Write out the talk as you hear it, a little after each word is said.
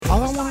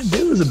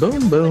do is a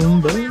boom, boom,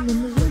 boom,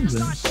 and a zoom,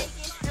 zoom.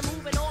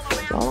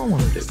 That's all I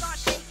want to do.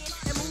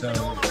 So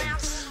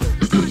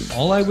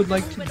all I would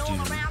like to do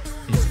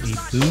is a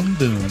boom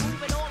boom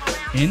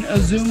in a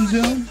zoom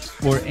zoom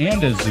or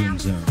and a zoom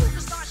zoom.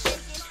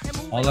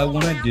 All I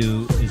want to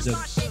do is a...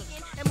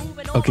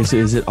 Okay, so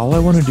is it all I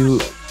want to do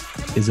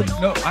is a...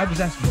 No, I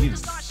was asking you.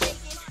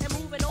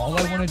 All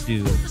I want to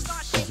do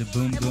is a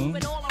boom boom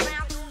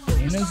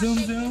in a zoom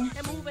zoom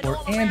or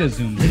and a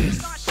zoom zoom.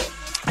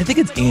 I think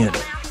it's and.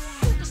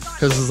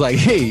 Because it's like,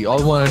 hey, all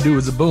I want to do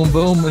is a boom,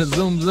 boom, and a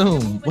zoom,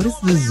 zoom. What is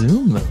the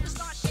zoom, though?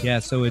 Yeah,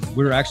 so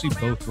we're actually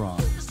both wrong.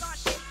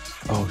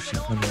 Oh, shit.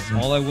 What is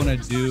All I want to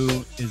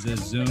do is a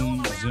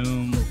zoom,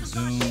 zoom,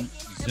 zoom,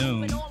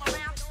 zoom,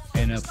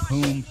 and a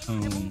poom,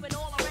 poom.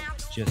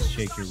 Just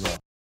shake your rock.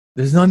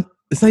 There's none.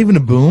 It's not even a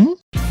boom?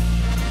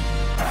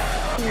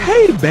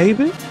 Hey,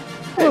 baby.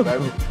 Hey,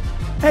 baby.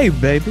 Hey,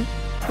 baby.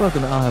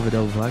 Welcome to I'll Have a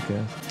Double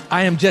Podcast.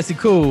 I am Jesse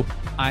Cool.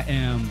 I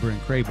am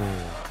Brent Crable.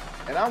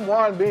 And I'm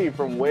Juan B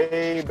from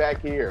way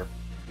back here.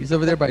 He's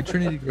over there by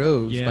Trinity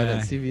Groves, by Yeah.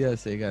 that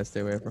CVS that you guys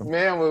stay away from.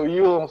 Man, will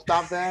you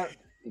stop that?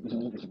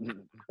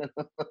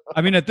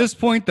 I mean, at this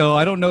point, though,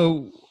 I don't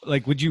know.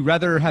 Like, would you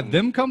rather have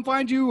them come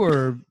find you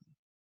or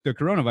the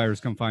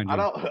coronavirus come find you? I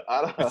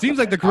don't. It seems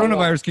like the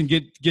coronavirus can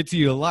get to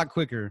you a lot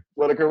quicker.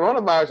 Well, the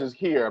coronavirus is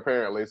here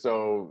apparently,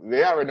 so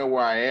they already know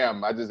where I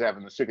am. I just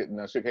haven't shook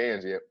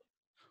hands yet.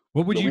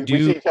 What would So you we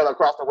do? see each other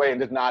across the way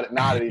and just nod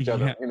at each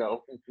other. Yeah. You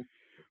know,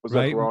 what's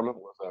Right. up, Corona?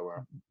 What's up,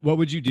 bro? What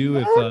would you do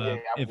Yeah,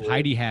 if I would.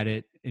 Heidi had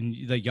it and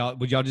like y'all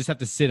just have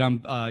to sit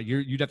on?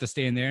 You'd have to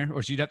stay in there,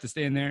 or she'd have to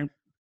stay in there,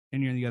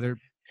 and you're in the other.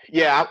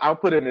 Yeah, I'll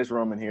put it in this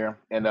room in here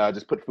and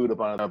just put food up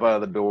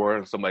on the door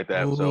and something like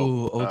that. Ooh,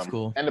 So old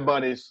school. and the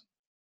bunnies.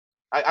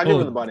 I give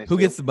her the bunnies. Who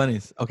too. gets the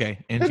bunnies? Okay.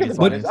 And Who she gets gets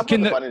the the bunnies? I bunnies. put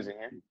Can the the- bunnies in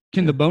here.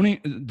 Can the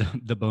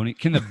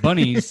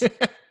bunnies?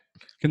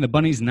 Can the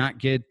bunnies not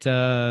get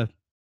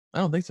I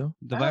don't think so.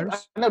 the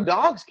virus? I know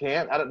dogs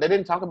can't. They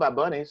didn't talk about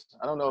bunnies.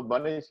 I don't know if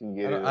bunnies can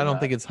get it. I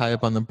don't think it's high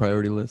up on the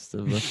priority list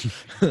of.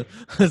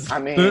 I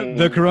mean,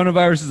 The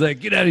coronavirus is like,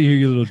 get out of here,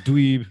 you little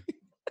dweeb.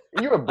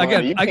 you're a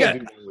bunny. You I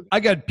can't do that.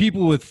 I got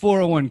people with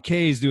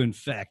 401ks to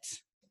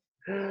infect.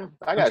 I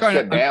got trying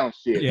to- shut down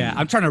shit. Yeah,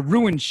 I'm trying to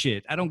ruin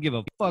shit. I don't give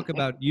a fuck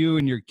about you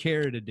and your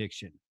carrot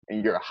addiction.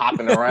 And you're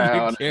hopping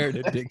around. Carrot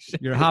addiction.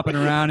 You're hopping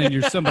around and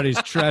you're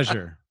somebody's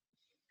treasure.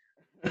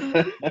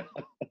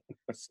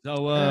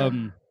 So,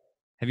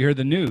 have you heard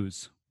the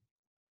news?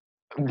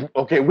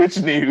 Okay, which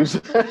news?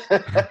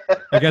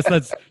 I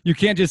guess you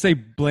can't just say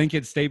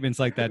blanket statements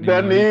like that The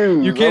anymore.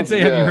 news. You can't say,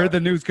 have you yeah. heard the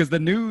news? Because the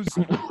news,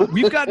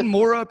 we've gotten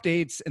more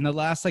updates in the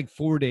last like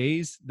 4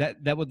 days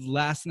that would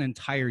last an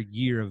entire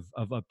year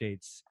of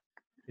updates.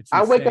 It's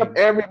I wake up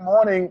insane. every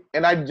morning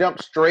and I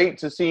jump straight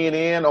to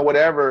CNN or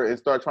whatever and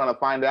start trying to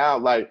find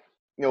out, like,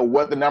 you know,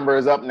 what the number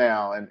is up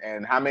now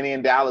and how many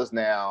in Dallas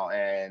now.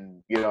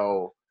 And, you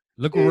know,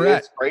 Look where we're at.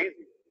 it's crazy.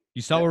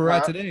 You saw where we're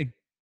at Huh? today.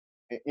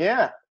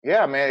 Yeah,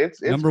 man.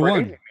 It's Number crazy,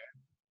 one. man.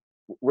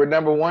 We're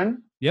number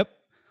one. Yep.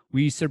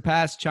 We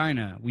surpassed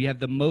China. We have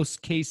the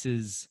most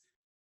cases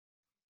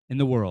in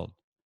the world.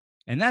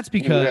 And that's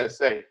because,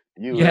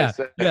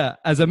 USA. yeah,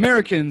 as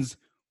Americans,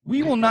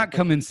 we will not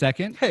come in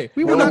second. Hey,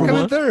 We we're will not number come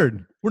in one.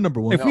 third. We're number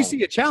one. If we No.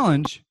 see a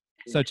challenge,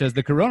 such as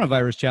the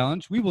coronavirus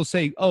challenge, we will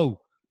say, oh,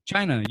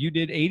 China, you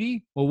did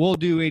 80? Well, we'll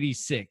do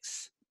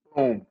 86.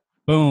 Boom.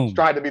 Boom.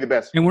 Try to be the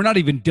best. And we're not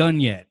even done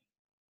yet.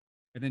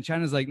 And then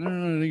China's like,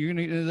 no, you're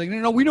gonna like,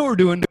 no, we know what we're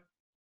doing.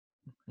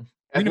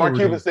 As know Mark what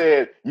we're Cuban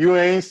said, you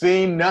ain't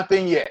seen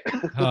nothing yet.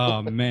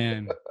 Oh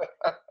man.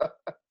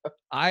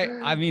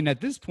 I mean,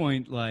 at this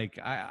point, like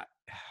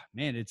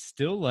man, it's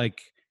still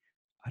like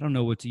I don't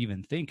know what to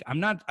even think.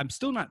 I'm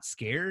still not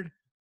scared,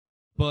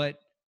 but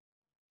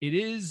it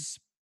is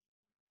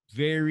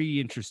very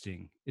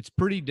interesting. It's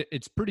pretty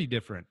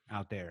different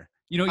out there.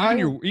 You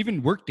know,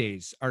 even work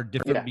days are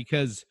different Yeah.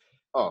 because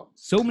Oh,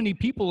 so many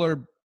people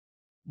are,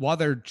 while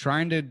they're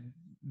trying to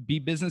be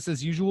business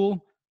as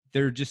usual,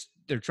 they're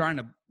trying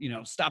to, you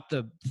know, stop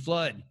the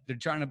flood. They're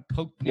trying to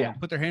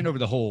put their hand over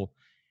the hole.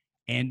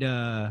 And,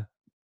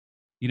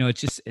 you know, it's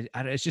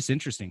just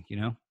interesting, you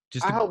know,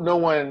 just I hope no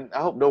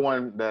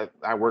one that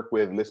I work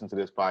with listens to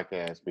this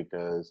podcast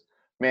because,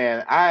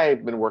 man,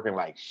 I've been working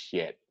like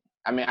shit.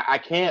 I mean, I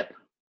can't,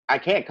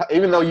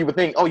 even though you would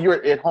think, oh,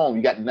 you're at home,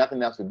 you got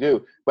nothing else to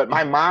do. But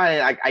my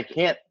mind, I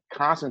can't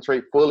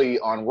concentrate fully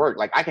on work.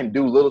 Like I can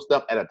do little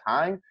stuff at a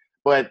time,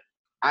 but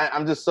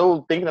I'm just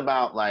so thinking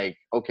about like,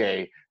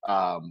 okay,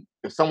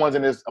 if someone's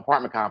in this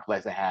apartment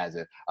complex that has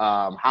it,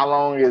 how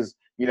long is,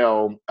 you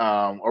know,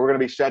 are we going to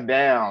be shut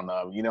down?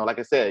 You know, like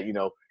I said, you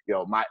know,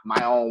 my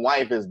own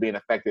wife is being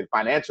affected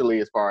financially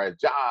as far as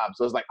jobs.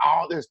 So it's like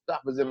all this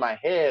stuff is in my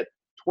head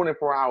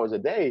 24 hours a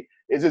day.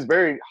 It's just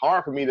very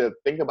hard for me to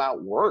think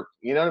about work.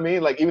 You know what I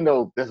mean? Like, even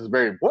though this is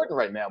very important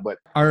right now, but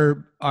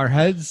our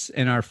heads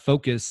and our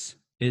focus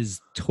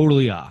is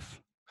totally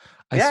off.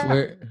 I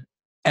swear,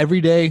 every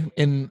day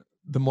in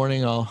the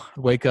morning, I'll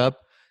wake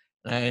up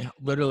and I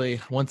literally,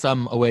 once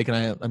I'm awake and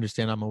I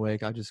understand I'm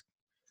awake, I just,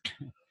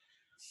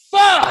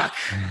 fuck!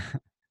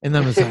 And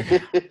then I was like,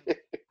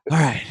 all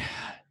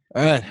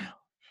right,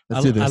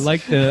 let's do this. I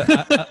like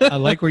I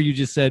like where you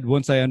just said,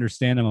 once I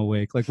understand, I'm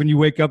awake. Like when you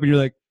wake up and you're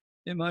like,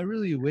 am I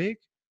really awake?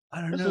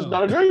 I don't This know. is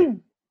not a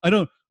dream. I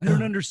don't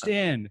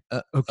understand.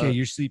 Okay,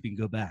 you're sleeping.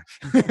 Go back.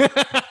 You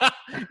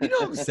know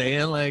what I'm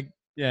saying? Like,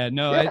 Yeah,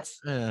 no, Yeah. it's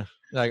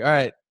like, all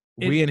right,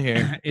 we in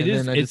here. It And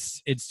is. then I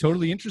It's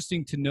totally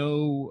interesting to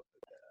know.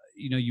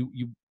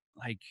 You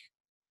like.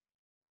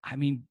 I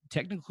mean,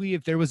 technically,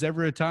 if there was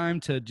ever a time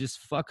to just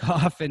fuck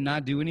off and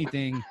not do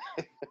anything,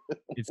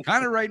 it's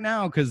kind of right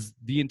now because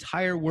the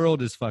entire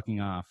world is fucking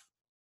off.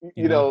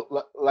 You know,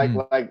 like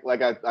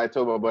Mm. I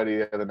told my buddy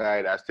the other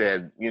night, I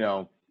said, you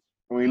know,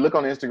 when you look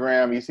on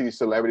Instagram, you see these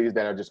celebrities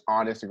that are just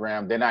on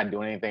Instagram. They're not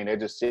doing anything. They're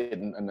just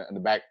sitting in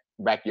the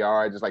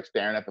backyard, just like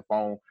staring at the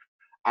phone.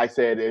 I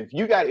said, if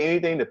you got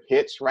anything to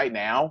pitch right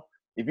now,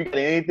 if you got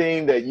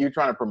anything that you're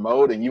trying to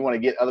promote and you want to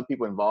get other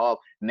people involved,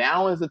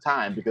 now is the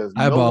time because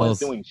no one's Eyeballs.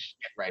 doing shit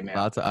right now.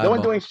 Lots of No one's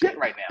eyeballs. doing shit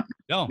right now.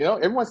 No, You know,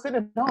 everyone's sitting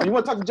at home. You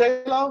want to talk to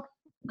J-Lo?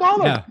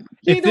 Call her. Yeah. She If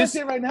ain't doing this-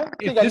 shit right now. She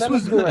if ain't got this nothing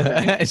was- to do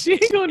right now. she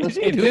ain't doing she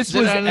ain't if doing this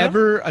shit was right now.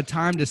 ever a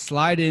time to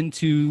slide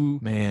into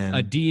Man,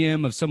 a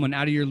DM of someone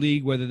out of your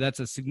league, whether that's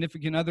a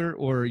significant other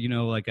or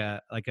like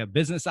a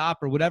business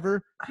op or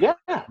whatever, Yeah.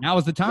 now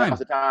is the time. Now's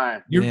the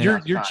time. Your Yeah. your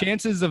Now's the your time.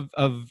 chances of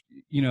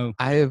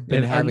I have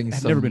been have having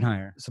never been some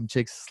higher.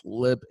 chicks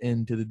slip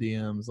into the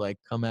DMs, like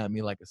come at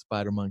me like a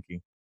spider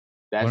monkey.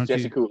 That's don't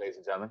Jesse you- Cool, ladies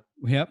and gentlemen.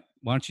 Yep.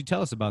 Why don't you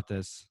tell us about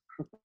this?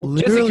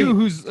 Literally.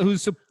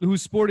 Jessica,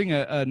 who's sporting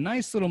a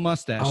nice little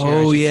mustache. here, I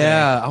Oh should say.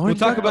 yeah, I We'll want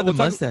to talk about the we'll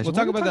talk- mustache. We'll I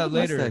talk wanna about that the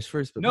later. mustache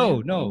first, but No,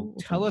 man, no. oh,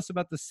 Tell us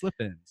about the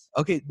slip-ins.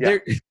 Okay, Yeah.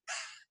 there.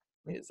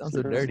 It sounds so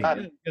It's dirty. not-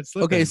 Good Okay,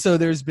 slip-ins. so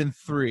there's been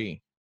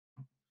 3,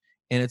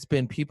 and it's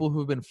been people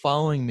who've been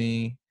following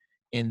me,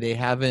 and they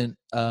haven't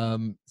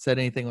said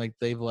anything. Like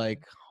they've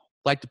liked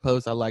to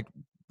post, I like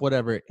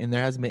whatever, and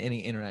there hasn't been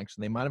any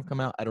interaction. They might have come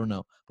out, I don't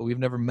know, but we've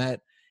never met.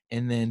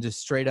 And then just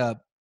straight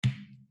up,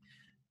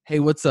 hey,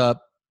 what's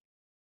up?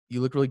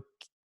 You look really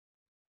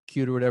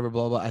cute or whatever,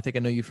 blah blah. I think I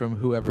know you from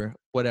whoever,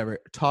 whatever.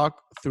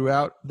 Talk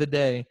throughout the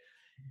day.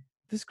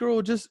 This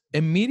girl just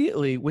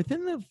immediately,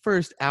 within the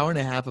first hour and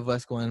a half of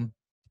us going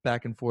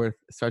back and forth,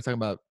 starts talking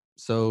about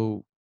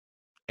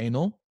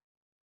anal,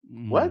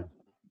 What?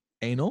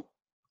 anal?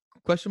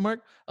 Question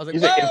mark. I was like, You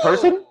said in "Whoa!"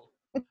 person?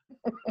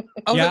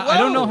 I was Yeah, like, I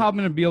don't know "Whoa!" how I'm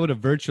gonna be able to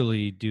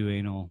virtually do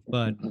anal,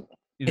 but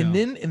And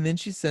then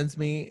she sends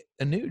me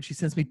a nude. She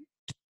sends me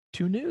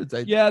 2 nudes.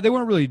 yeah, they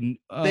weren't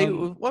really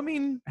Well, I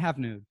mean, half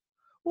nude.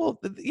 well,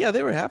 yeah,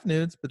 they were half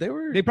nudes, but they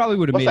were. They probably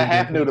would have What's made a it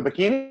half into- nude? A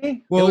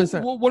bikini? Well, was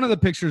one of the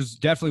pictures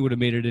definitely would have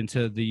made it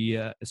into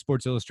the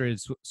Sports Illustrated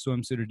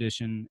swimsuit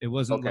edition. It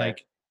wasn't Okay.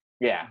 like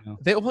Yeah.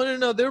 They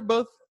no, they were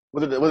both.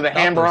 Was it a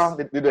hand bra?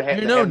 Topless. Did the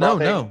hand No, bra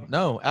no, thing?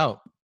 no,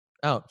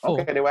 out, full.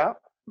 Okay, they were out.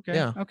 okay,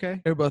 Yeah.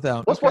 okay. They were both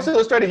out. What Sports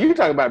Illustrated you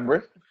talking about,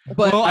 Britt?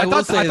 But Well, I will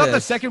I say thought the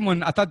this. second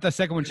one. I thought the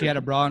second one she had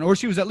a bra on, or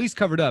she was at least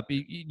covered up.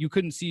 You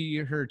couldn't see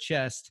her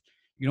chest.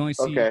 You can only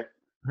see Okay.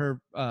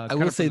 her. I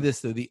will say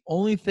this though: the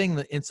only thing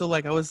that, and so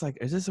like I was like,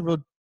 is this a real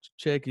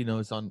chick? You know,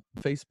 it's on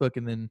Facebook,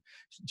 and then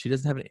she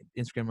doesn't have an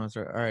Instagram. I was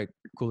like, all right,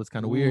 cool, it's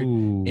kind of weird.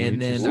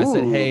 And then I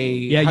said, Ooh. hey,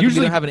 Yeah, how come you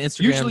usually- don't have an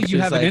Instagram. usually She you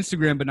was have like, an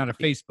Instagram, but not a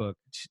Facebook.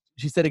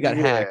 She said it got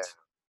Yeah. hacked.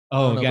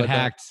 Oh, don't know got about that.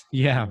 hacked.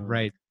 Yeah,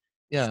 right.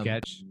 Yeah,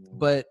 Sketch.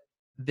 but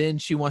then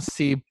she wants to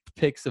see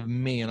pics of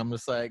me, and I'm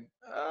just like,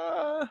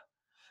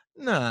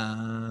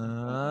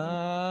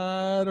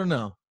 nah, I don't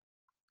know.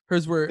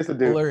 Hers were It's a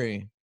dude.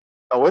 blurry.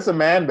 Oh, it's a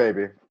man,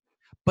 baby.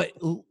 But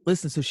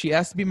listen, so she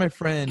asked to be my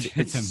friend.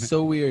 It's It's a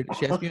so weird.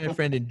 She asked to be my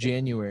friend in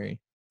January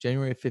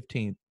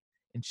 15th.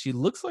 And she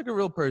looks like a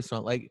real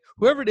person. Like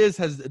whoever it is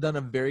has done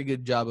a very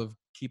good job of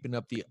keeping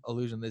up the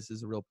illusion this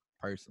is a real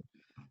person.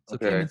 So it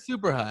came Okay. in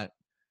super hot.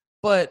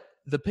 But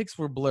the pics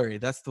were blurry.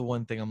 That's the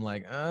one thing I'm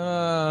like,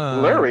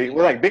 Blurry?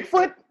 We're like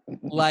Bigfoot?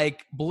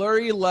 Like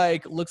blurry,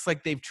 like looks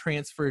like they've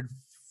transferred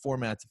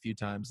formats a few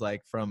times,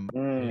 like from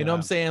you know what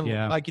I'm saying?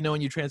 Yeah. Like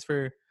you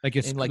transfer Like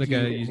a And, like, like you-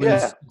 a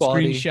Yeah.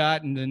 quality.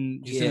 screenshot, and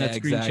then you send Yeah,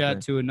 that screenshot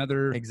exactly. to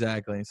another.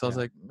 Exactly. So I was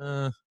Yeah. like,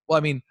 well, I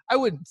mean, I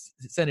wouldn't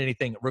send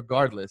anything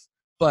regardless,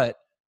 but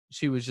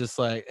she was just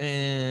like,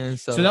 so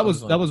So that I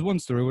was like, one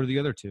story. What are the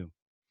other two?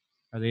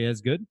 Are they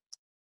as good?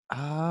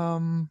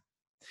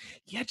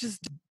 yeah,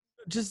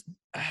 just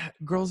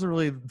girls are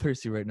really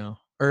thirsty right now,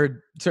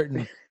 or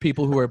certain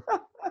people who are.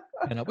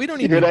 We don't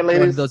You need hear to that, go into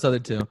ladies? those other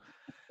two.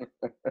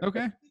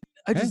 Okay,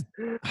 I Hey. just,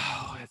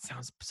 it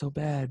sounds so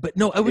bad, but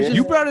no, I was Yeah. just.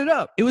 you brought it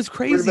up. It was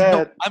crazy.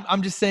 No, bad.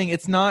 I'm just saying,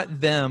 it's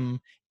not them.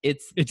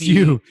 It's It's the-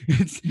 you.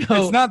 It's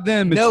No, it's not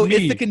them. It's no, me.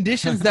 it's the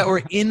conditions that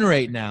we're in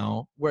right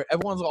now, where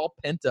everyone's all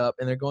pent up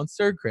and they're going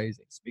stir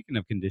crazy. Speaking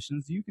of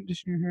conditions, do you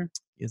condition your hair?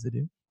 Yes, I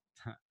do.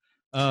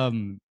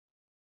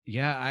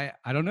 Yeah,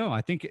 I don't know.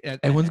 I think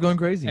Everyone's going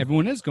crazy.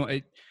 everyone is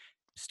going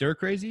stir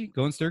crazy.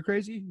 Going stir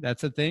crazy.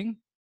 That's a thing.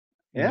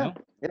 you Yeah. know?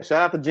 Yeah.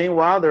 Shout out to Gene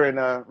Wilder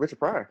and Richard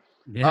Pryor.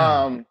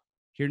 Yeah.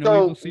 Hear no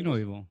so- evil, see no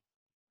evil.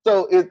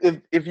 So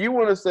if you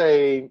want to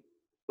say,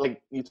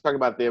 like you talk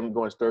about them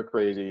going stir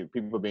crazy,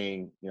 people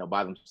being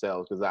by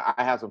themselves, because I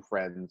have some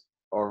friends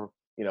or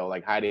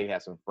like Heidi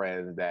has some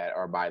friends that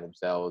are by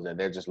themselves and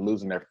they're just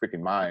losing their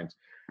freaking minds.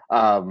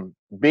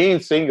 Being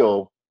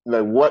single,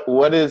 like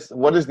what is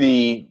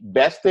the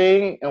best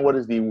thing and what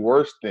is the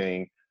worst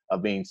thing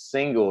of being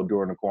single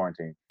during the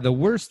quarantine? The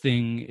worst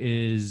thing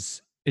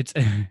is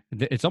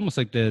it's almost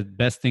like the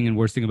best thing and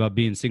worst thing about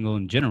being single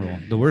in general.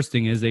 The worst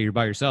thing is that you're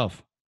by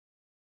yourself,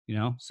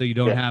 so you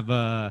don't have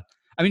I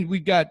mean,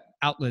 we've got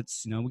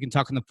outlets, we can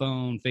talk on the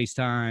phone,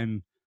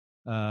 FaceTime.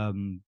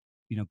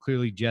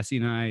 Clearly Jesse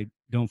and I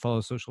don't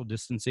follow social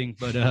distancing,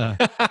 but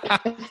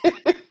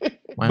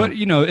Wow. but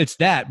it's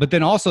that. But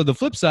then also the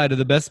flip side of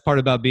the best part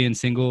about being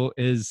single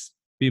is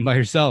being by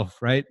yourself,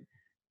 right?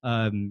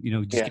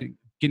 Just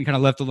getting kind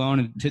of left alone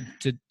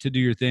and to do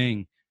your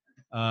thing.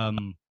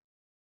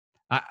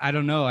 I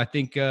don't know. I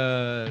think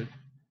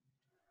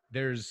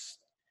there's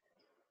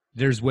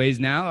ways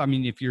now. I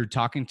mean, if you're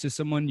talking to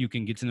someone, you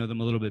can get to know them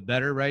a little bit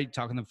better, right?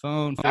 Talk on the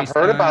phone, FaceTime. I've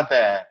heard about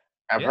that.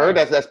 I've heard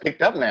that's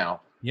picked up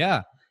now.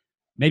 Yeah.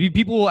 Maybe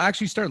people will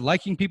actually start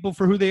liking people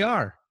for who they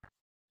are.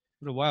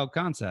 What a wild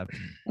concept.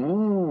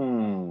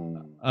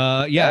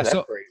 Yeah.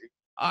 So crazy.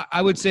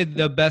 I would say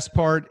the best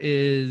part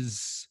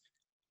is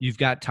you've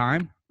got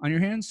time on your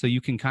hands. So you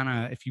can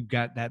kind of, if you've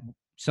got that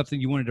something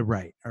you wanted to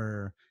write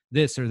or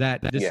this or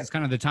that, this is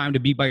kind of the time to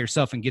be by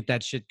yourself and get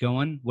that shit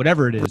going,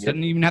 whatever it is. It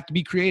doesn't even have to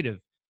be creative.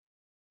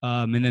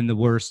 And then the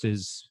worst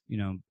is,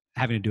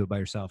 having to do it by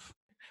yourself.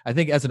 I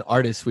think as an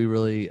artist, we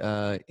really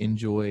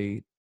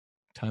enjoy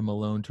time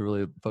alone to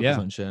really focus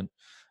on shit.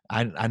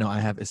 I know I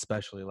have,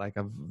 especially like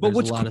but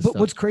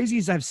what's crazy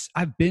is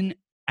I've been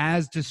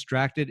as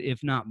distracted,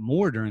 if not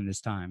more, during this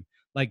time.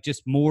 Like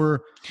just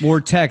more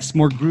texts,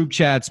 more group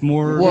chats,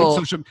 more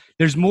social.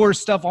 There's more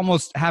stuff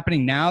almost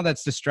happening now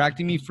that's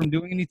distracting me from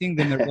doing anything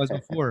than there was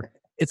before.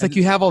 It's like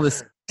you have all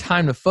this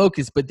time to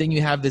focus, but then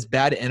you have this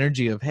bad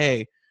energy of,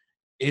 hey,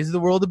 is the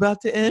world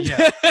about to end?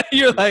 Yeah.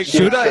 You're like,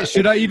 should I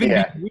even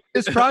be doing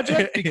this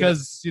project?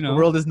 Because the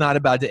world is not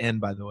about to end,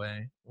 by the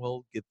way.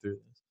 We'll get through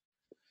this.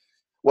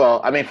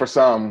 Well, I mean, for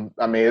some,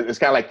 I mean, it's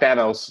kind of like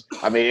Thanos.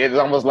 I mean, it's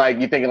almost like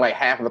you're thinking like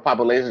half of the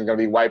population is going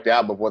to be wiped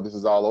out before this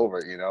is all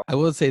over, I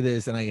will say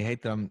this, and I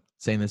hate that I'm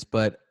saying this,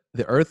 but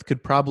the Earth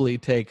could probably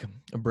take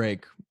a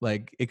break.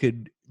 Like, it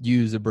could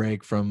use a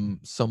break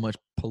from so much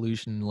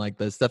pollution, like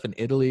the stuff in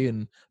Italy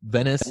and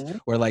Venice,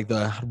 where like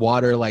the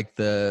water, like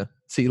the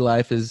sea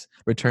life is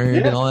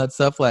returned and all that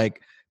stuff.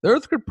 Like, the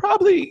Earth could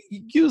probably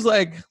use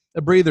like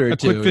a breather or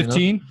two. Quick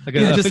 15, like a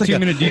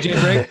 15-minute DJ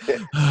break.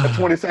 A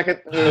 20-second,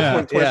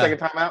 20-second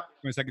timeout.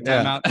 20-second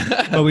timeout.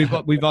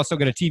 But we've also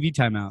got a TV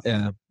timeout.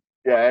 Yeah,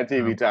 and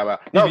TV timeout.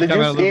 No,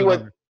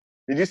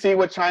 did you see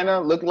what China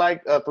looked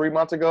like 3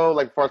 months ago,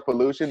 like as far as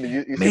pollution? Did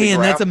you see Man,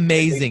 that's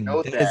amazing.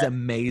 That is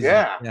amazing.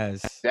 Yeah,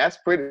 yes, that's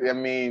pretty. I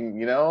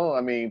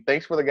mean,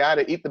 thanks for the guy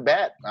to eat the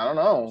bat. I don't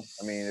know.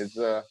 I mean,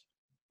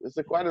 it's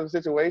quite a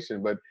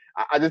situation, but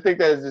I just think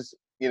that it's just.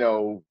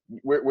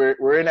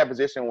 We're in that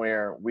position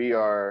where we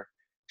are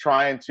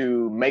trying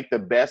to make the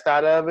best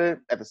out of it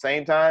at the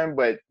same time,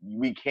 but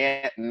we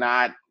can't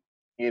not,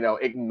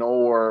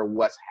 ignore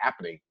what's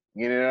happening.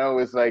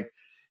 It's like,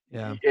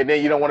 and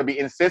then you don't want to be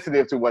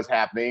insensitive to what's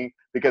happening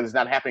because it's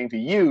not happening to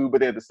you. But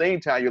then at the same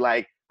time, you're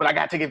like, but I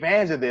got to take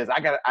advantage of this.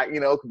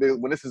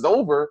 When this is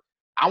over,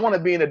 I want to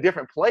be in a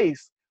different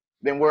place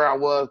than where I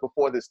was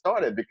before this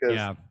started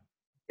because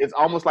it's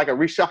almost like a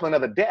reshuffling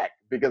of the deck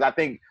because I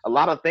think a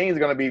lot of things are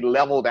going to be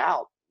leveled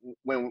out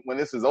when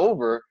this is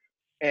over.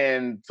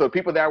 And so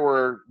people that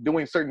were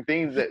doing certain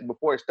things that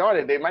before it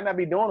started, they might not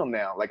be doing them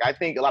now. Like I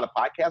think a lot of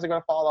podcasts are going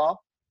to fall off.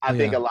 I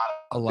think a lot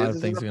of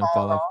things are going to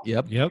fall off.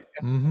 Yep.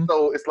 Mm-hmm.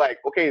 So it's like,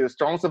 okay, the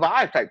strong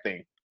survive type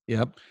thing.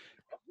 Yep.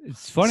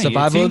 It's funny.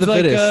 Survival of the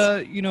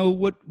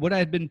fittest. What I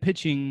had been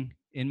pitching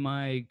in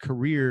my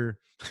career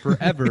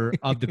forever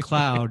of the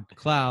cloud.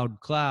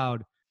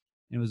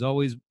 And it was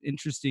always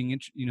interesting,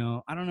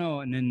 I don't know.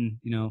 And then,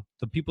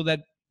 the people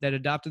that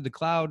adopted the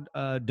cloud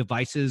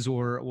devices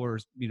or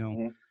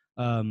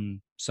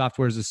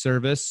software as a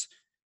service,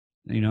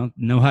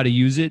 know how to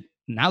use it.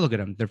 Now look at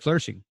them. They're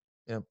flourishing.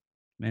 Yep.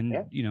 And,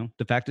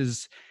 the fact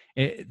is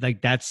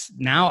that's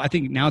now, I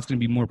think now it's going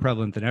to be more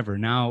prevalent than ever.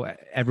 Now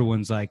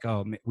everyone's like,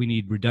 oh, we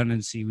need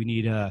redundancy. We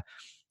need,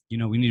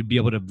 we need to be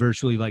able to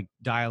virtually like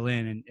dial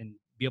in and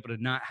be able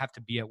to not have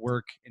to be at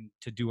work and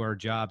to do our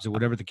jobs or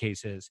whatever the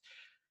case is.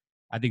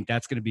 I think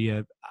that's going to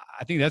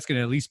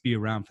at least be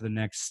around for the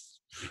next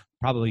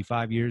probably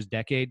 5 years,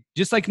 decade.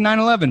 Just like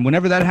 9/11,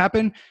 whenever that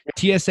happened,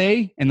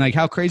 TSA and like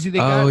how crazy they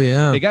got. Oh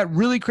yeah, they got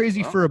really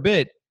crazy for a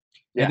bit,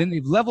 and then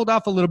they've leveled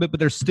off a little bit, but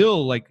they're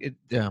still like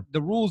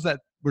the rules that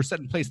were set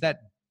in place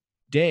that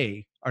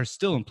day are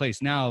still in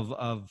place now.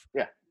 Of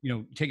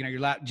taking out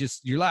your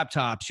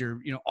laptops, your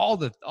all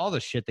the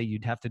shit that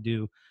you'd have to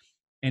do,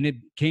 and it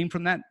came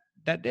from that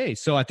day.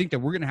 So I think that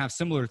we're going to have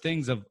similar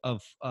things of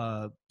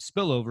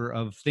spillover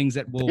of things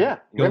that will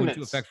go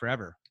into effect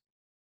forever.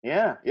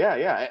 Yeah.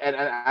 And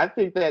I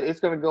think that it's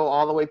going to go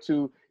all the way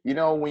to,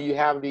 when you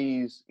have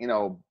these,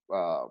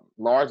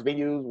 large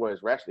venues where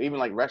it's even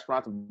like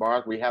restaurants and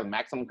bars where you have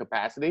maximum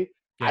capacity.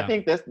 I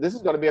think this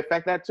is going to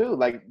affect that too.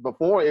 Like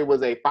before, it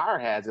was a fire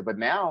hazard, but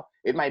now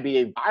it might be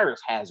a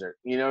virus hazard.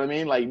 You know what I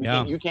mean? Like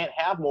you can't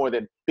have more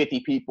than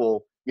 50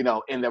 people,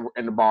 in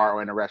the bar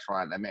or in a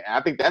restaurant. I mean,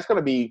 I think that's going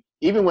to be,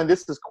 even when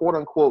this is quote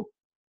unquote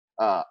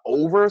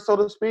over, so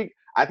to speak.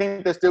 I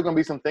think there's still going to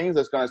be some things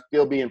that's going to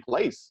still be in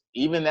place,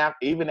 even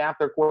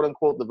after quote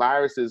unquote the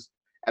virus is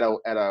at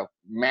a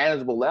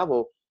manageable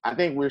level. I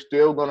think we're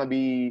still going to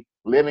be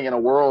living in a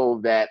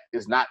world that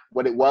is not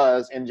what it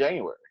was in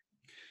January.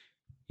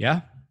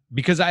 Yeah,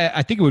 because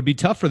I think it would be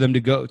tough for them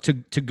to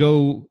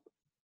go,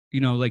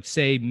 like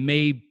say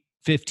May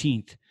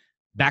 15th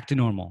back to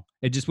normal.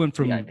 It just went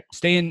from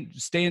stay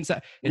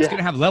inside. It's going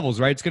to have levels,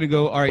 right? It's going to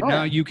go, all right,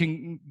 now you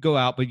can go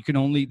out, but there can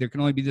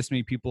only be this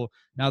many people,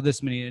 now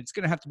this many. It's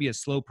going to have to be a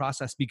slow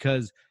process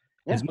because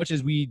as much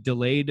as we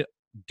delayed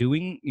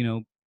doing,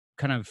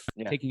 kind of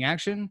taking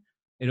action,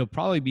 it'll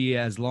probably be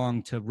as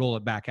long to roll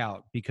it back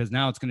out, because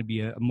now it's going to be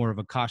a more of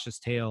a cautious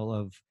tale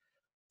of,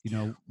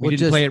 we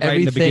didn't play it right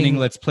in the beginning.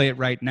 Let's play it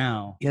right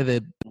now. Yeah.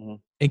 The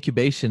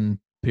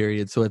incubation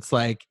period. So it's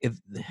like,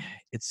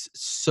 it's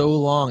so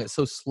long, it's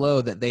so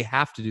slow that they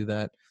have to do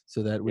that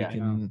so that we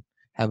can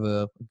have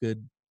a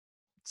good,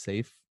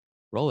 safe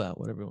rollout,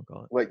 whatever you want to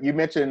call it. Well, you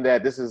mentioned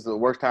that this is the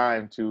worst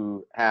time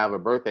to have a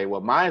birthday.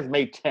 Well, mine's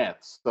May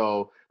 10th.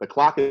 So the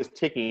clock is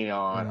ticking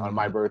on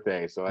my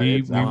birthday. So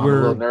I'm a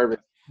little nervous.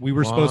 We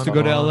were supposed to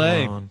go to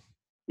LA.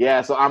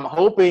 Yeah, so I'm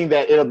hoping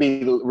that it'll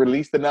be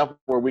released enough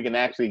where we can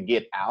actually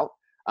get out.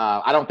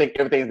 I don't think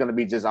everything's going to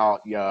be just all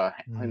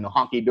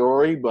honky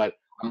dory, but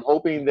I'm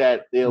hoping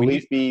that it'll at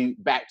least be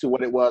back to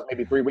what it was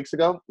maybe 3 weeks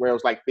ago, where it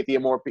was like 50 or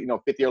more,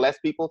 50 or less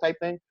people type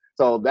thing.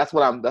 So that's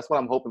what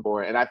I'm hoping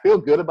for, and I feel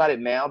good about it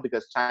now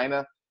because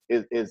China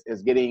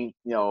is getting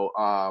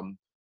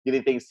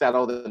getting things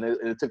settled, and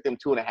it took them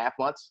 2.5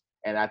 months.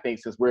 And I think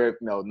since we're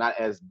not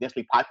as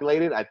densely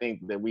populated, I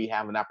think that we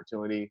have an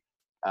opportunity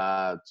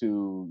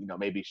to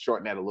maybe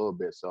shorten that a little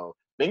bit. So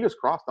fingers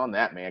crossed on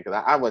that, man,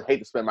 because I would hate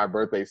to spend my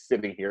birthday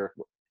sitting here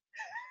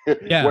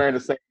wearing the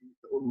same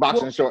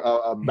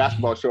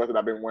basketball shorts that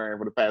I've been wearing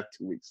for the past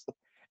 2 weeks.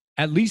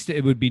 At least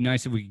it would be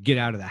nice if we could get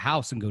out of the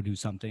house and go do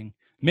something.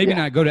 Maybe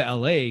not go to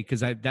LA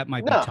because that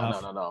might be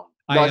tough. No,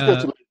 it's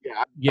still too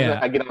late. I'm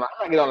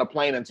not get on a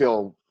plane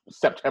until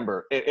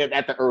September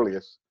at the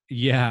earliest.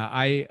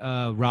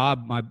 Yeah,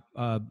 Rob,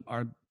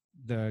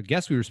 the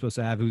guest we were supposed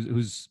to have,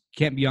 who's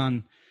can't be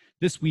on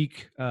this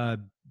week,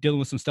 dealing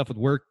with some stuff with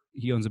work.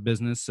 He owns a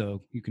business,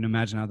 so you can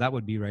imagine how that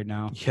would be right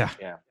now.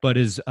 Yeah. But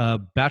his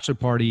bachelor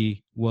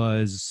party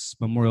was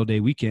Memorial Day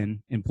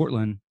weekend in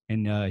Portland,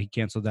 and he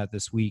canceled that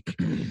this week.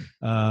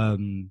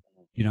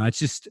 It's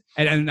just,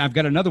 and I've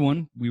got another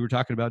one. We were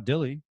talking about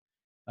Dilly.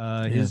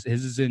 His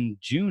is in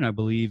June, I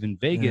believe, in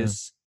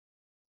Vegas,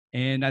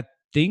 and I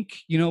think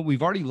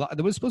we've already.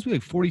 There was supposed to be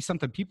like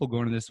 40-something people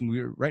going to this,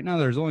 and right now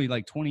there's only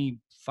like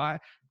 25.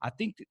 I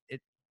think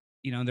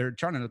they're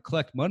trying to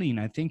collect money, and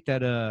I think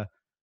that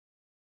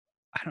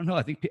I don't know.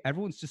 I think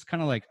everyone's just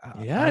kind of like, are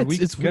we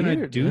gonna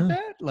weird, do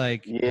that?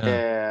 Like,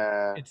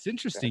 it's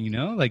interesting,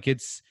 Like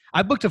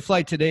I booked a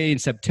flight today in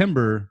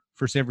September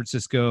for San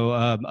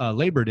Francisco,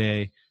 Labor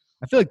Day.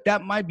 I feel like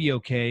that might be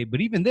okay, but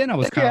even then, I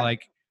was kind of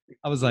like,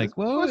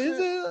 well, is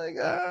it like?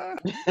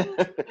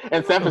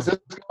 And San Francisco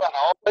out of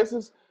all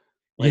places.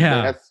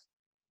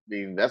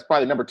 That's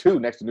probably number 2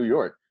 next to New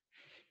York.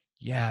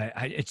 Yeah,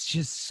 it's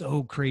just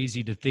so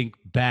crazy to think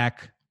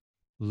back,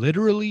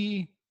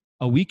 literally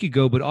a week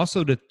ago, but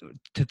also to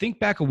think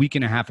back a week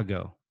and a half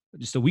ago,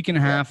 just a week and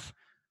a half.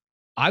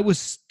 I was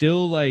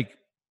still like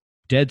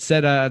dead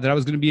set that I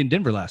was going to be in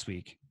Denver last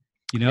week.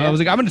 I was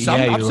like, I'm still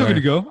going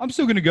to go. I'm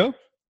still going to go.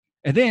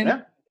 And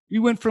then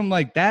you went from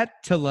like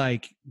that to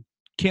like,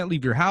 can't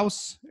leave your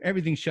house.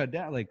 Everything's shut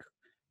down. Like,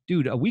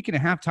 dude, a week and a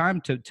half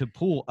time to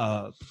pull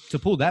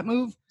that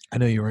move. I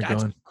know you weren't going.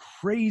 That's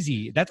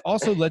crazy. That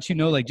also lets you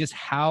know like just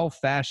how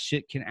fast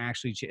shit can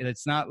actually change.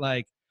 It's not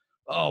like,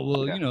 oh,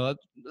 well, I'd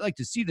like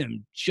to see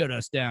them shut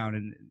us down.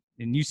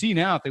 And you see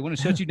now, if they want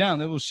to shut you down,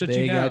 they will shut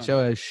you down. They got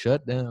your ass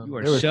shut down. You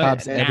are there were shut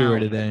cops down. everywhere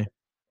today.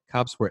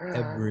 Cops were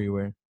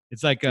everywhere.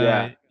 It's like,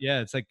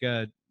 it's like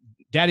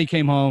Daddy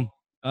came home.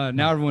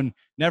 Now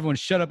everyone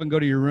shut up and go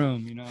to your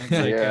room.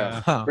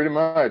 It's like, pretty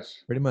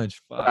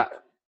much.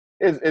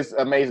 It's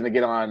amazing to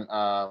get on,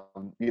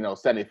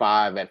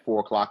 75 at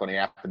 4:00 in the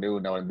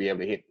afternoon, and be able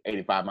to hit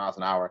 85 miles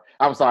an hour.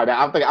 I'm sorry,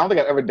 I don't think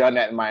I've ever done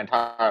that in my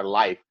entire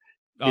life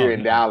here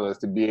in Dallas,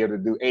 to be able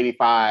to do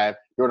 85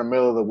 during the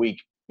middle of the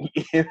week.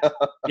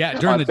 Yeah,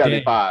 during the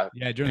 75. Day.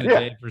 Yeah, during the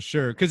day for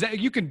sure. Because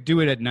you can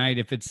do it at night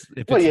if it's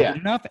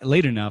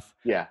late enough.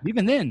 Yeah.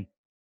 Even then,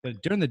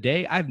 but during the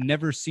day, I've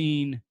never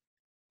seen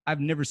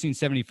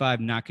 75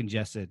 not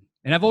congested.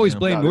 And I've always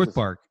blamed North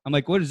Park. I'm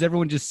like, what is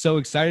everyone just so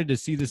excited to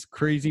see this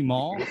crazy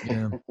mall?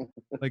 Yeah.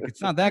 Like,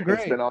 it's not that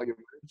great.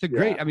 It's a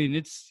great, I mean,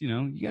 it's, you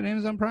got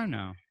Amazon Prime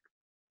now.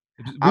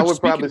 I would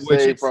probably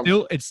say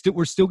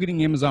we're still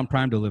getting Amazon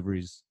Prime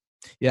deliveries.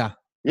 Yeah.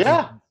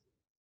 Yeah.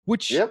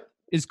 Which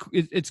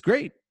it's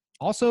great.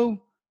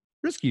 Also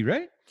risky,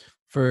 right?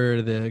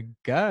 For the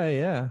guy,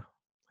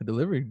 the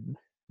delivery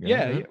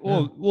Yeah.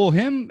 Well,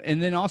 him,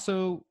 and then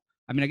also,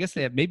 I mean, I guess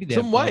they have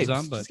some gloves wipes.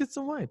 on, but Just get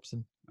some wipes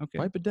and okay.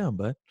 wipe it down,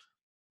 bud.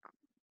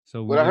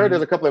 So Well, I heard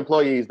there's a couple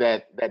employees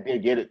that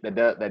did get it,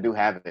 that do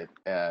have it,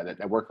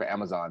 that work for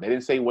Amazon. They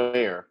didn't say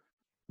where,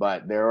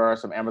 but there are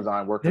some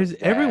Amazon workers.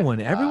 There's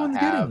everyone's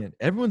getting it.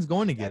 Everyone's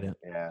going to get it.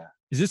 Yeah.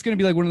 Is this going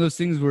to be like one of those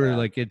things where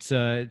like it's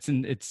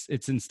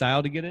in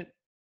style to get it?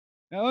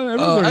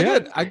 Oh,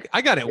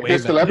 I got it. If Way you're a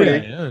back.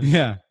 celebrity,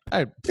 Yeah.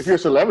 if you're a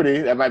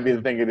celebrity, that might be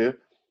the thing to do.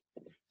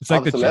 It's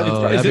like the celebrities.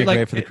 Oh, is that'd it be like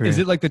great for the career. is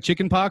it like the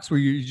chicken pox where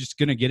you're just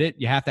gonna get it?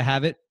 You have to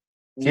have it.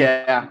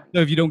 Yeah.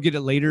 So if you don't get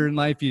it later in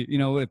life, you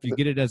know, if you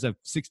get it as a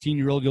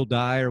 16-year-old, you'll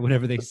die or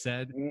whatever they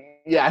said.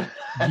 Yeah.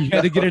 You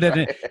had to get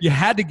it you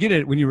had to get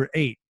it when you were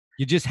 8.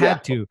 You just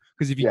had to,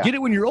 because if you get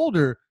it when you're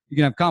older, you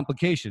can have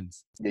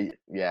complications.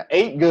 Yeah.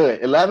 8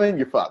 good. 11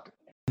 you're fucked.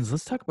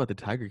 Let's talk about the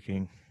Tiger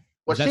King.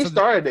 Well, she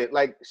started it.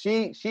 Like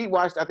she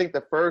watched, I think,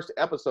 the first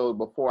episode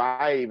before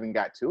I even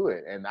got to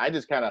it, and I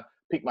just kind of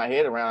peeked my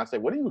head around. I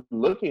said, "What are you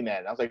looking at?"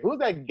 And I was like, "Who's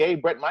that gay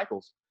Bret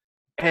Michaels?"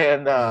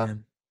 And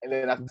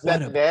then I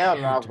sat down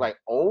and I was like,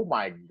 "Oh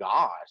my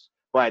gosh!"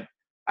 But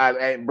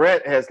and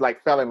Bret has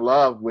like fell in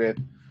love with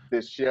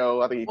this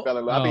show. I think he fell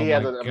in love. I think he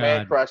has a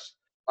man crush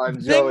on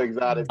Joe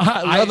Exotic.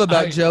 I love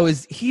about Joe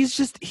is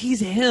he's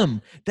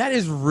him. That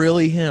is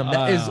really him.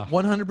 That is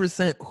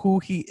 100% who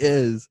he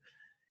is.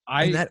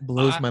 And that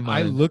blows my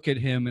mind. I look at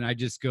him and I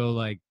just go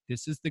like,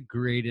 this is the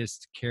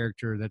greatest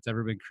character that's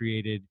ever been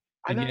created.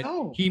 And I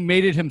know. He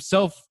made it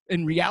himself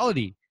in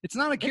reality. It's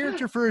not a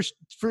character for a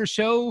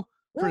show,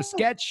 for a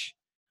sketch,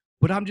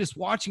 but I'm just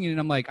watching it and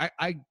I'm like,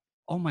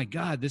 oh my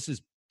God, this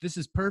is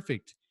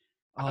perfect.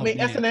 Oh, I mean,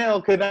 man.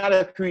 SNL could not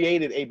have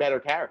created a better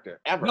character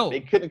ever. No.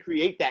 They couldn't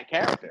create that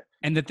character.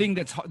 And the thing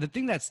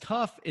that's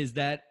tough is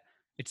that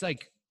it's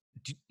like,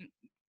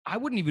 I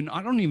don't even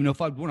know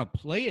if I'd want to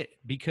play it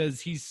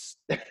because he's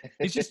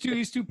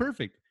too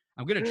perfect.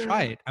 I'm going to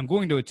try it. I'm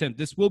going to attempt.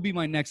 This will be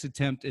my next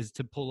attempt, is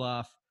to pull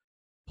that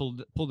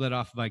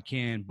off if I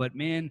can. But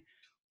man,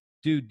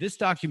 dude, this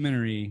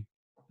documentary,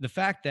 the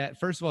fact that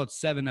first of all,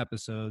 it's 7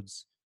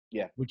 episodes,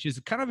 which is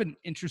kind of an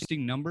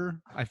interesting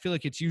number. I feel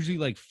like it's usually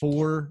like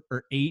 4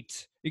 or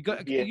 8.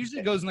 It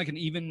usually goes in like an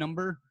even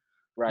number.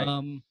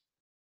 Right.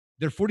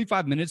 They're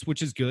 45 minutes,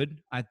 which is good.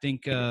 I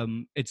think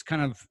it's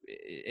kind of,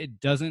 it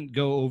doesn't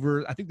go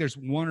over. I think there's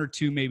 1 or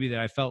 2 maybe that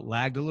I felt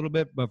lagged a little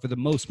bit, but for the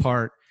most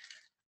part,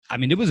 I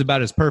mean, it was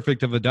about as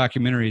perfect of a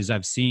documentary as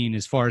I've seen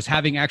as far as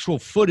having actual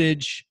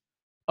footage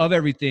of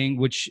everything,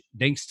 which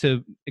thanks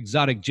to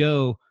Exotic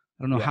Joe,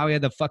 I don't know how he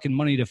had the fucking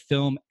money to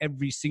film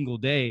every single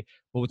day,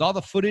 but with all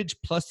the footage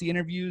plus the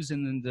interviews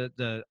and then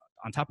the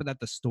on top of that,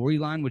 the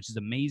storyline, which is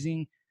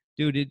amazing,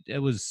 dude, it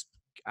was,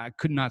 I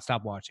could not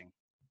stop watching.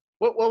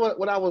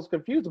 What I was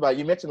confused about,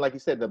 you mentioned, like you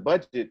said, the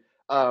budget.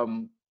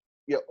 The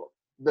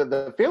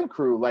film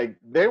crew, like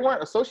they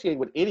weren't associated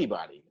with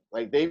anybody.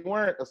 Like they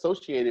weren't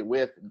associated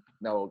with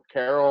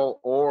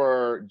Carol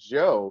or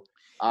Joe.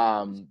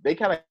 They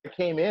kind of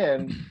came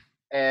in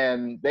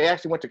and they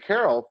actually went to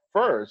Carol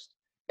first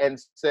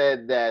and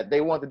said that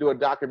they wanted to do a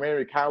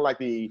documentary, kind of like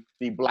the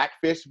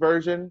Blackfish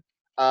version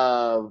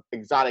of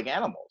Exotic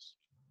Animals.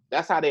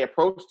 That's how they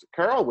approached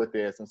Carol with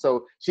this, and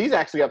so she's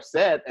actually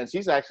upset, and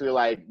she's actually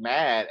like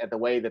mad at the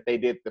way that they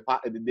did the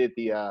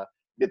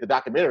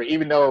documentary,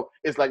 even though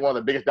it's like one of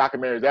the biggest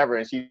documentaries ever,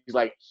 and she's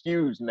like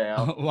huge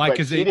now. Why?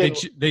 Because they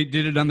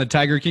did it on the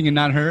Tiger King and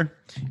not her.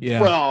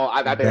 Yeah. Well,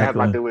 I think that has a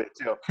lot to do with it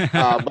too.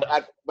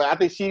 But I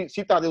think she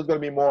thought it was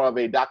going to be more of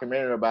a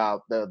documentary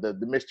about the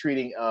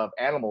mistreating of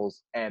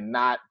animals and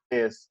not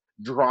this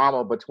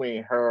drama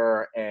between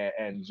her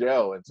and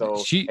Joe, and so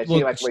she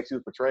liked the way she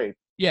was portrayed.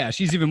 Yeah,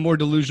 she's even more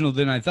delusional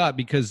than I thought,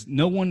 because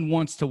no one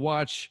wants to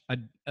watch a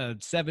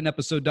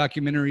 7-episode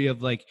documentary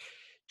of like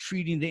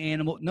treating the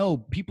animal. No,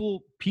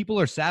 people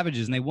are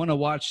savages and they want to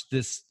watch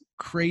this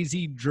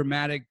crazy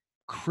dramatic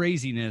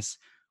craziness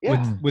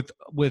with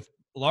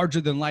larger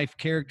than life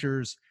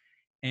characters,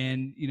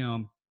 and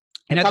and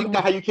talk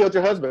about how you killed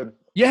your husband.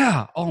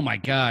 Yeah. Oh my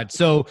God.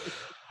 So.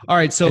 All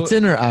right, so it's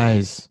in her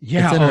eyes.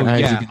 Yeah, it's in her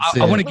eyes. Yeah.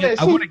 I want to get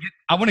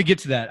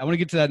to that. I want to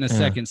get to that in a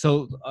second.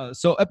 So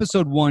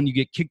episode 1, you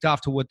get kicked off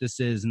to what this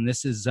is, and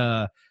this is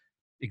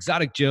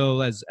Exotic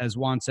Joe, as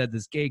Juan said,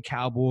 this gay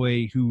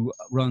cowboy who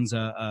runs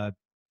a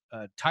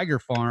tiger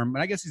farm,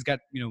 and I guess he's got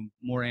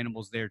more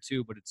animals there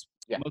too, but it's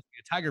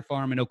mostly a tiger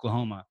farm in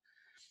Oklahoma.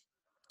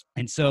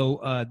 And so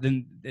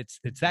then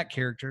it's that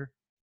character.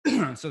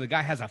 So the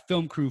guy has a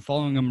film crew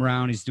following him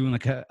around. He's doing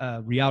like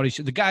a reality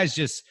show. The guy's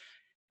just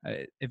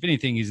if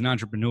anything, he's an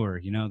entrepreneur.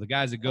 The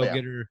guy's a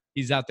go-getter. Yeah.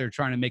 He's out there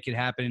trying to make it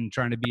happen,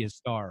 trying to be a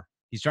star.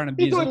 He's trying to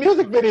be. He's doing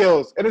music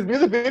videos, and his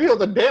music videos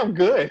are damn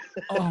good.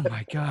 Oh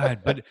my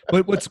God! But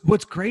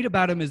what's great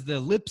about him is the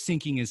lip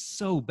syncing is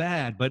so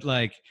bad, but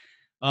like,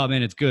 oh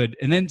man, it's good.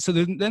 And then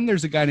then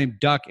there's a guy named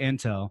Doc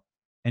Antle,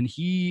 and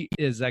he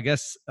is, I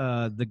guess,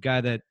 the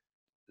guy that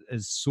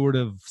is sort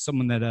of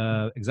someone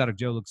that Exotic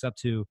Joe looks up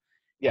to.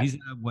 Yeah. He's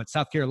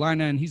South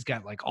Carolina, and he's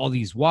got like all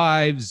these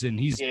wives, and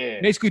he's Yeah.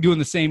 basically doing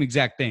the same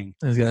exact thing.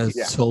 He's got a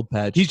Yeah. soul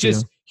patch. He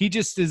too.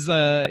 just is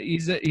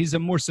he's a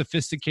more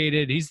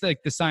sophisticated. He's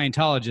like the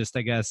Scientologist,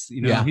 I guess.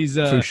 You know, yeah, he's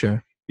for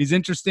sure. he's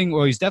interesting.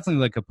 Well, he's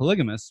definitely like a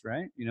polygamist,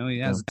 right? You know, he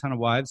has a ton of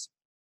wives.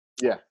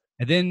 Yeah.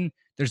 And then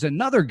there's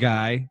another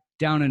guy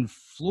down in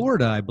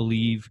Florida, I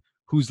believe,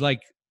 who's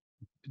like,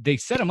 they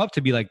set him up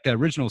to be like the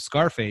original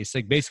Scarface,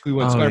 like basically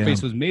what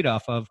Scarface was made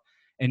off of.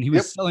 And he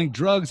was selling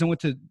drugs and went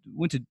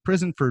to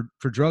prison for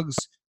drugs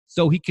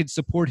so he could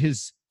support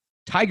his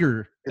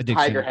tiger addiction.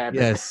 Tiger habit.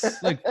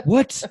 Yes. Like,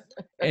 what?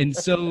 And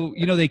so,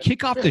 you know, they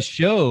kick off the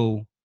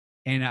show,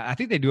 and I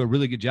think they do a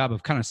really good job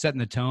of kind of setting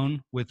the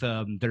tone with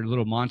their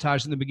little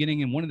montage in the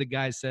beginning. And one of the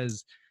guys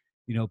says,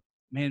 you know,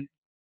 man,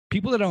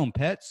 people that own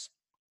pets,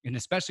 and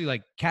especially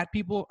like cat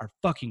people, are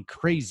fucking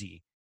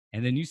crazy.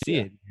 And then you see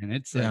it, and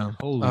it's like,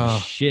 holy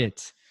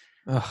shit.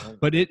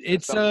 But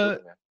it's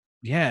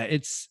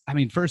I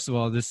mean, first of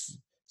all,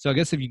 so I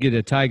guess if you get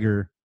a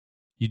tiger,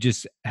 you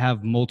just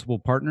have multiple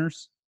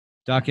partners.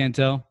 Doc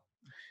Antel,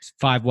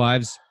 5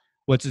 wives.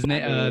 What's his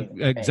name?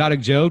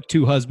 Exotic Joe,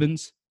 2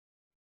 husbands.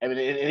 I mean,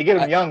 and you get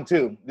them young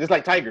too, just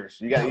like tigers.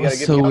 You got to get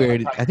so them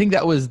weird. like I think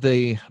that was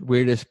the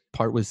weirdest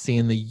part, was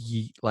seeing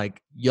the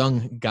like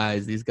young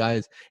guys, these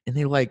guys, and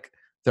they like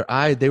their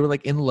eyes. They were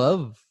like in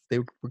love. They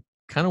were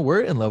kind of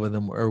were in love with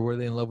them, or were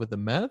they in love with the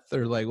meth,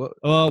 or like what?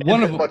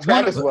 One of them.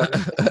 Travis was.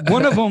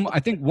 One of them. I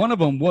think one of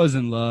them was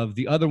in love.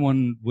 The other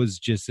one was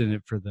just in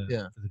it for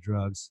the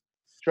drugs.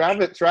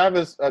 Travis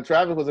was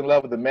in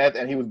love with the meth,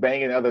 and he was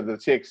banging the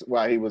chicks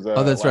while he was.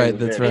 That's right.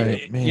 That's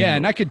right. Man. Yeah,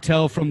 and I could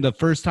tell from the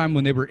first time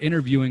when they were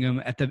interviewing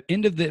him, at the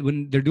end of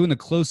when they're doing the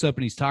close up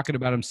and he's talking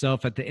about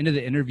himself. At the end of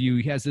the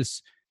interview, he has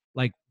this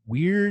like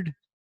weird,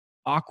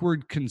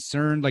 awkward,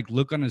 concerned like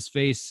look on his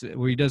face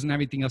where he doesn't have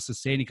anything else to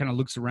say, and he kind of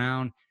looks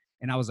around.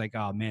 And I was like,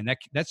 oh man,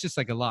 that's just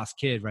like a lost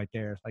kid right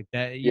there. Like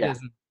that. He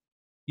doesn't.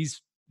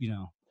 He's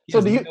So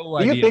do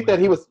you think that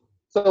he was?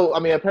 So, I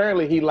mean,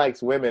 apparently he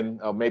likes women,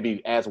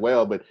 maybe as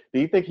well. But do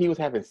you think he was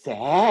having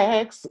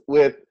sex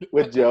with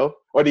Joe,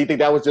 or do you think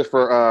that was just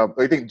for? Or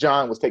do you think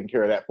John was taking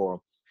care of that for him?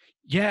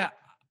 Yeah,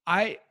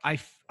 I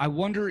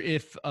wonder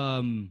if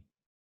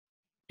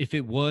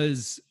it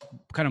was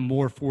kind of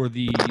more for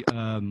the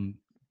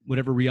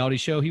whatever reality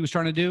show he was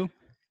trying to do.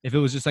 If it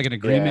was just like an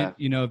agreement,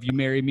 if you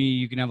marry me,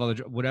 you can have all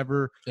the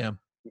whatever. Yeah,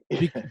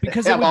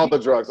 because have all the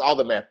drugs, all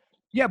the meth.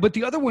 Yeah, but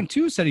the other one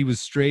too said he was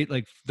straight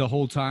like the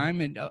whole time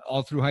and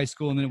all through high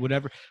school and then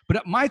whatever.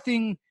 But my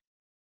thing,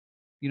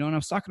 and I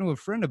was talking to a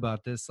friend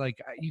about this,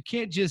 like you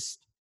can't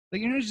just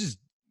like just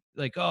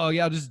like, oh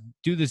yeah, I'll just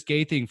do this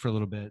gay thing for a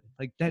little bit.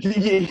 Like that.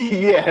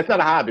 Yeah, it's not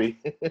a hobby.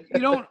 It's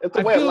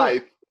a way of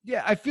life.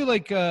 Yeah, I feel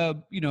like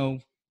Well,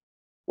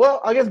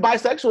 I guess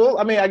bisexual.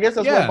 I mean, I guess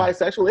that's what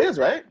bisexual is,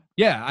 right?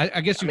 Yeah,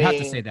 I guess you'd have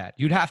to say that.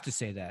 You'd have to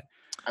say that.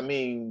 I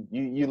mean,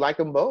 you like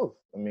them both.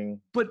 I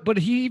mean, but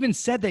he even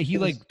said that he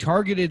like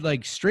targeted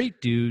like straight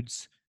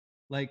dudes.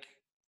 Like,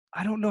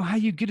 I don't know how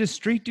you get a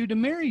straight dude to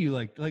marry you.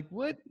 Like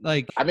what?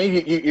 Like, I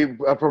mean, you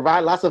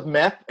provide lots of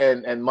meth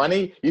and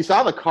money. You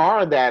saw the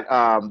car that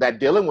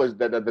Dylan was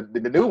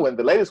the new one,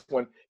 the latest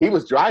one. He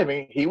was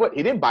driving. He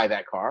didn't buy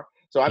that car.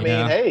 So I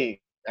mean,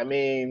 hey, I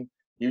mean,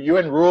 you're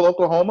in rural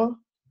Oklahoma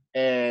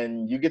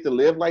and you get to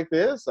live like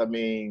this. I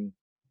mean,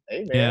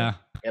 hey man,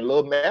 and a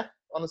little meth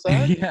on the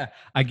side. Yeah,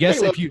 I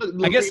guess I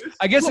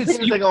guess it's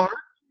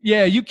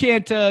you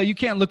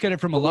can't look at it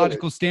from a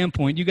logical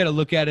standpoint. You got to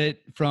look at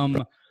it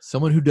from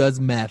someone who does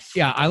meth.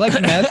 Yeah, I like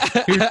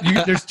meth.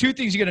 There's 2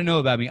 things you got to know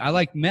about me. I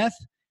like meth,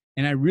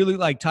 and I really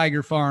like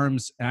Tiger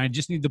Farms, and I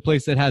just need the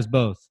place that has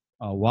both.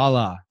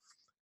 Voila.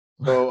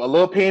 So a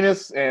little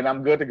penis, and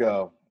I'm good to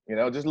go.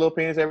 Just a little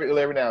penis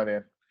every now and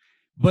then.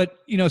 But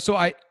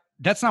so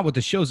that's not what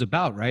the show's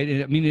about,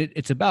 right? I mean,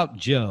 it's about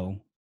Joe.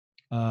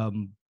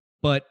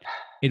 But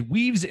it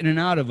weaves in and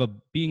out of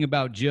being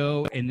about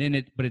Joe, and then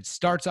it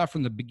starts off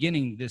from the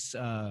beginning. This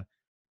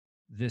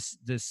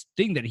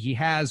thing that he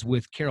has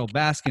with Carol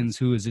Baskins,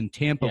 who is in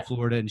Tampa,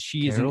 Florida, and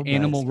she is an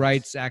animal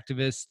rights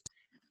activist,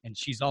 and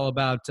she's all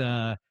about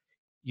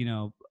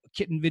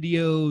kitten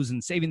videos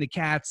and saving the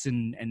cats,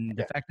 and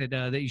the fact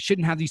that you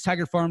shouldn't have these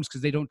tiger farms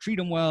because they don't treat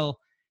them well,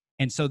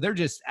 and so they're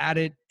just at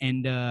it,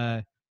 and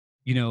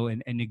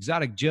and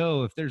Exotic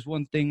Joe, if there's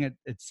one thing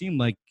it seemed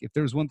like, if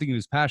there was one thing he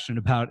was passionate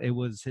about, it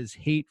was his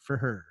hate for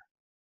her.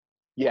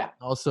 Yeah.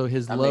 Also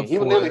his love. He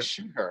would literally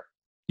shoot her.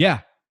 Yeah.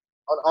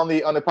 On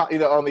the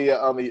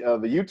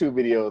YouTube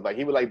videos, like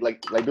he would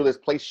like do this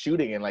place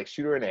shooting and like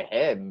shoot her in the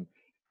head, and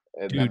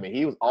I mean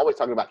he was always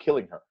talking about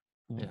killing her.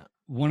 Yeah.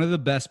 One of the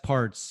best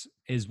parts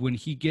is when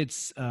he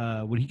gets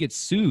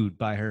sued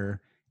by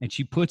her, and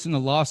she puts in the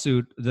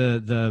lawsuit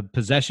the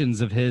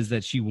possessions of his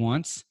that she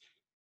wants.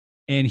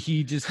 And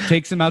he just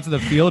takes him out to the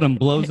field and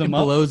blows them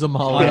up. Blows them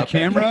all on up.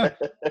 camera.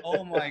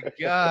 Oh my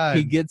God.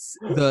 He gets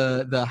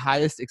the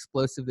highest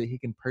explosive that he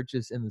can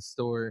purchase in the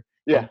store.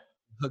 Yeah.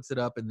 Hooks it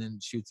up and then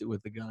shoots it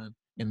with the gun.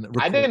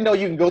 I didn't know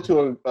you can go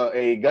to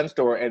a gun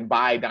store and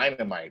buy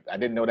dynamite. I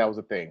didn't know that was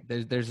a thing.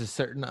 There's a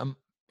certain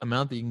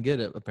amount that you can get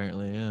it.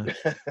 Apparently, yeah.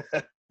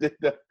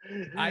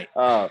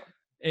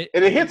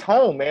 And it hits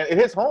home, man. It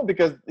hits home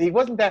because he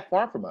wasn't that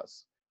far from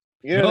us.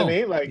 You know what I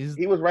mean? Like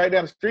he was right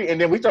down the street,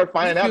 and then we start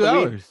finding out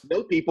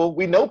that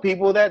we know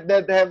people that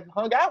have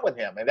hung out with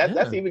him, and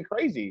that's even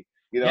crazy.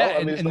 You know, yeah,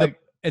 I mean,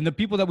 and the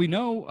people that we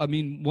know. I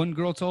mean, one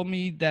girl told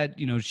me that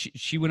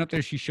she went up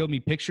there. She showed me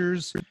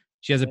pictures.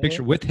 She has a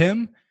picture with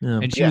him,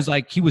 and she was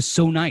like, he was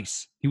so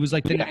nice. He was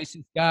like the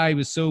nicest guy. He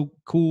was so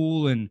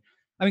cool, and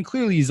I mean,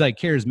 clearly he's like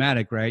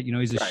charismatic, right? You know,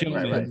 he's a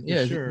showman. Right.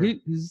 Yeah, sure.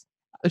 He's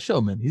a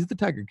showman. He's the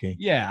Tiger King.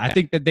 Yeah, I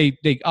think that they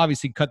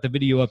obviously cut the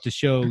video up to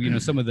show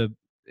some of the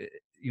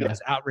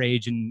his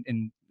outrage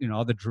and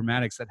all the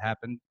dramatics that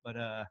happened. But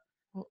I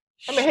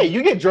mean, hey,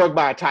 you get drugged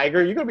by a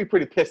tiger, you're gonna be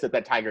pretty pissed at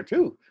that tiger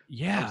too.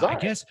 Yeah, I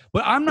guess.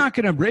 But I'm not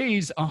gonna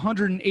raise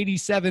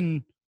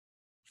 187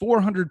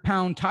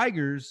 400-pound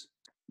tigers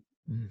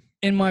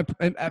in my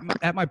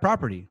at my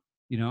property.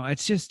 You know,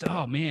 it's just,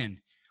 oh man,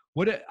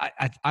 what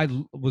I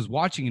was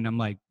watching and I'm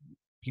like,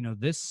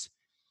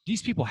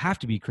 these people have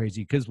to be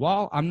crazy, because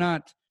while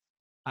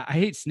I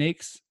hate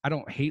snakes, I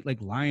don't hate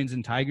like lions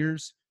and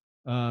tigers.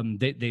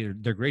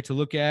 They're great to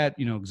look at,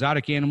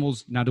 exotic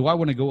animals. Now, do I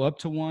want to go up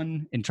to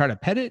one and try to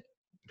pet it?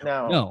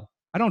 No,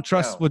 I don't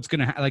trust what's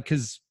gonna happen. Like,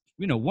 because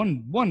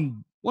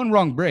one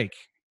wrong break.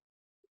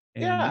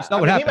 And yeah,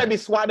 what happened.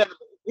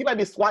 He might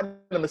be swatting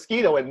a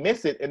mosquito and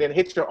miss it, and then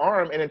hit your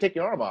arm, and then take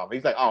your arm off.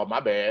 He's like, "Oh,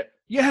 my bad."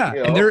 Yeah,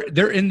 and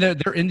they're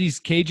in these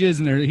cages,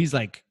 and he's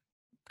like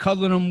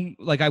cuddling them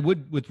like I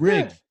would with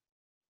Riggs. Yeah.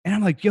 And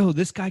I'm like, "Yo,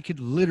 this guy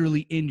could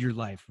literally end your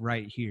life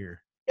right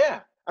here." Yeah,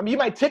 I mean, you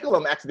might tickle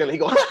him accidentally. He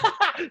go,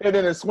 and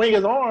then swing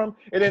his arm,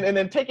 and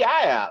then take your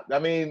eye out. I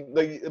mean,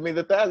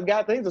 the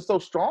guy things are so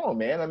strong,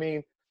 man. I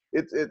mean,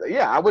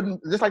 I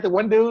wouldn't, just like the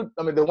one dude.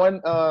 I mean, the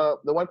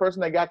one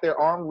person that got their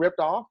arm ripped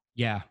off.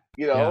 Yeah,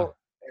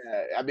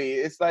 I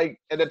mean, it's like,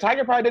 and the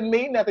tiger probably didn't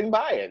mean nothing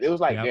by it. It was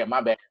like, yeah, my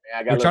bad,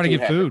 man. We're trying to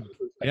get food.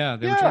 Like,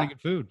 they were trying to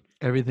get food.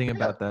 Everything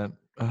about that.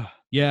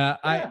 Yeah,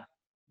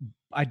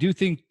 I do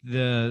think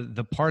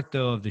the part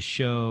though of the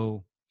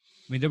show.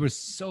 I mean, there was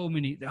so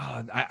many.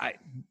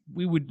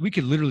 We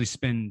could literally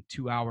spend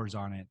 2 hours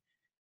on it,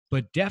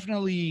 but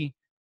definitely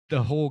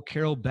the whole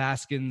Carole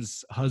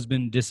Baskin's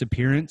husband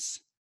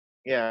disappearance.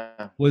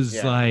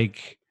 Was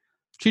like,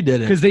 she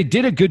did it because they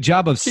did a good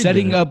job of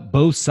setting up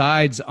both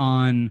sides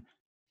on,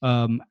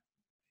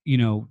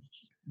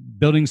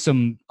 building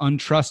some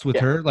untrust with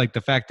her, like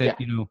the fact that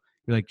you're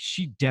like,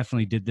 she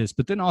definitely did this,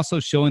 but then also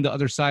showing the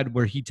other side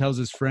where he tells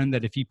his friend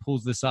that if he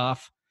pulls this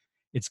off,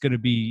 it's going to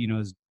be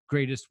his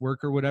greatest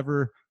work or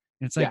whatever.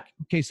 And it's like,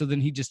 okay, so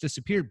then he just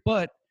disappeared.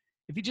 But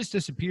if he just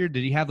disappeared,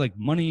 did he have like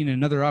money in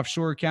another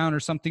offshore account or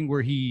something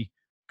where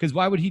because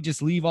why would he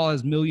just leave all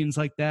his millions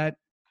like that?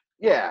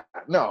 Yeah,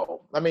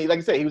 no. I mean, like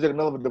I said, he was in the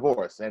middle of a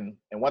divorce. And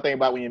one thing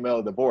about when you're in the middle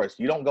of a divorce,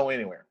 you don't go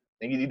anywhere.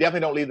 And you definitely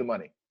don't leave the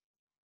money.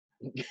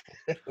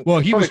 Well,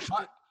 he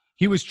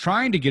was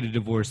trying to get a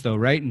divorce though,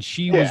 right? And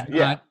she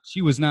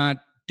was not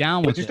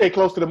down with it. But you stay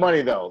close to the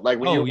money though. Like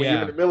when you're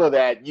in the middle of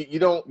that,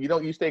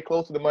 you stay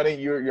close to the money.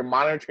 You're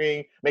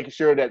monitoring, making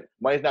sure that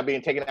money's not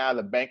being taken out of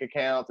the bank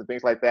accounts and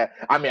things like that.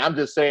 I mean, I'm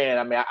just saying.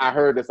 I mean, I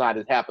heard this side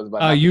this happens,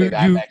 but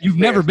you've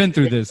never been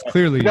through this.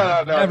 Clearly,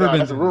 no.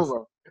 That's a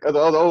rumor. That's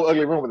an old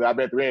ugly rumor that I've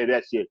been through any of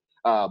that shit.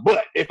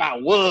 But if I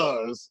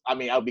was, I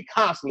mean, I would be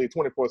constantly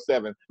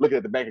 24/7 looking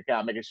at the bank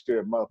account, making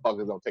sure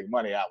motherfuckers don't take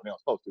money out when they're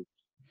supposed to.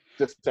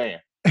 Just saying.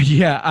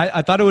 Yeah,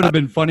 I thought it would have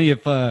been funny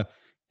if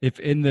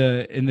in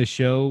the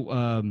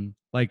show,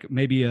 like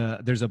maybe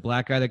there's a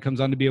black guy that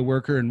comes on to be a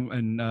worker,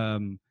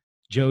 and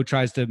Joe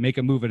tries to make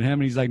a move at him,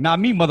 and he's like, "Not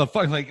me,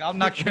 motherfucker! Like I'm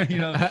not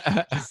gonna,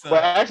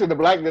 Well, actually, the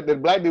black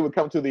dude would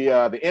come to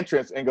the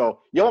entrance and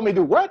go, "You want me to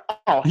do what?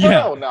 Oh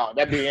hell no,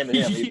 that'd be the end of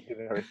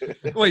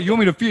him." Wait, you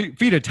want me to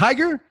feed a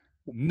tiger?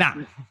 Nah.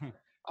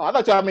 Oh, I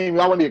thought y'all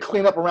want me to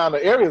clean up around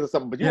the areas or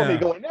something, but you want me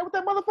to go in there with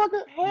that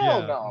motherfucker?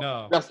 Hell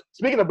no. Now,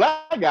 speaking of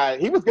black guy,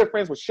 he was good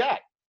friends with Shaq. I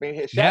mean,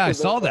 Shaq I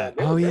saw that.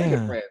 Oh yeah,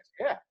 good friends.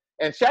 Yeah.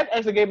 And Shaq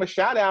actually gave him a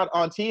shout out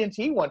on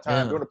TNT one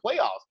time during the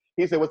playoffs.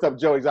 He said, "What's up,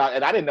 Joe Exotic?"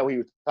 And I didn't know who he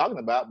was talking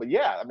about, but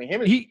yeah, I mean,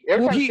 every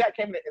time Shaq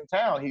came in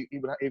town,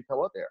 he'd come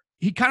up there.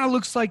 He kind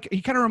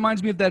of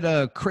reminds me of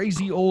that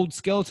crazy old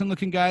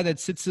skeleton-looking guy that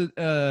sits in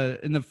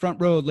the front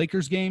row of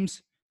Lakers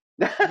games.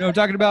 You know what I'm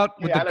talking about,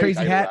 with the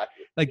crazy hat,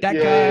 like that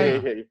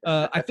guy.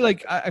 Yeah. I feel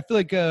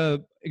like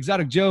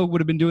Exotic Joe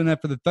would have been doing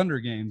that for the Thunder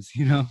games,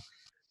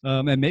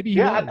 and maybe he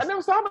was. I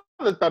never saw him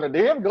at the Thunder.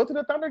 Did he ever go to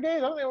the Thunder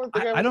games?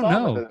 I don't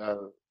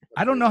know.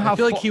 I don't know how. I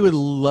feel like he would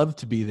love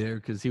to be there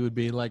because he would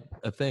be like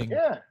a thing.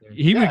 Yeah,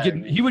 he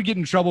would get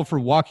in trouble for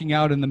walking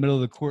out in the middle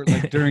of the court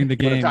like during the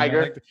game. With a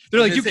tiger. Like,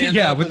 they're like,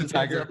 with the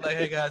tiger. Like,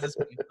 hey guys,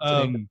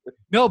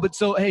 no, but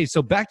so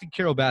back to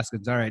Carole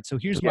Baskins. All right, so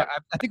here's why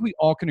I think we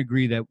all can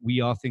agree that we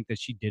all think that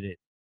she did it,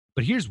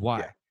 but here's why.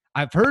 Yeah.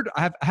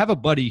 I have a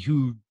buddy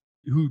who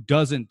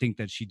doesn't think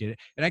that she did it,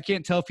 and I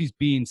can't tell if he's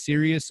being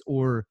serious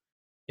or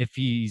if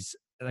he's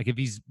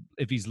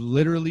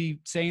literally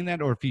saying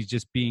that or if he's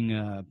just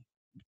being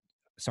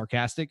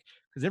sarcastic,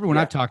 because everyone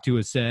I've talked to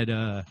has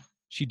said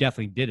she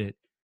definitely did it.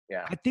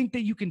 Yeah. I think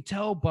that you can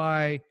tell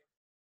by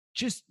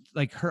just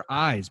like her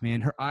eyes,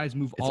 man. Her eyes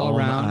move It's all all in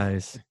the around.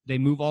 eyes. They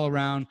move all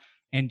around,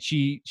 and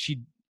she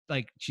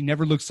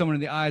never looks someone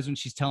in the eyes when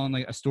she's telling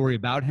like a story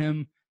about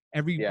him.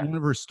 Every Yeah. one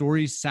of her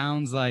stories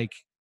sounds like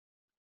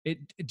it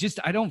just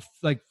I don't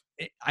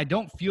I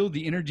don't feel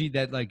the energy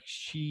that like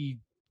she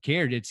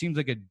cared. It seems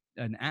like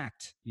an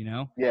act, you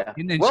know? Yeah.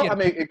 And then she Well, had I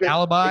mean, it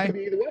alibi. could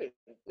be either way.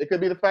 It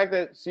could be the fact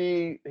that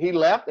he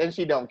left and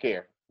she don't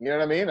care. You know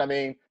what I mean? I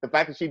mean, the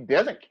fact that she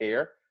doesn't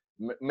care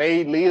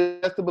may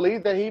lead us to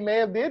believe that he may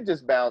have did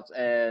just bounce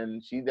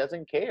and she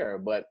doesn't care.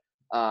 But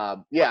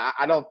yeah,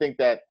 I don't think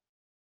that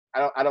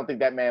I don't think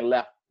that man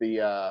left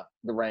the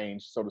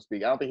range, so to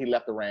speak. I don't think he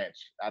left the ranch.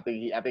 I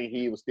think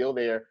he was still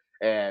there.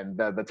 And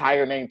the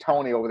tiger named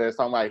Tony over there,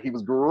 something like he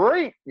was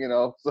great, you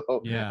know.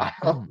 So Yeah.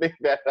 I don't think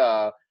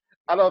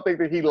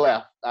that he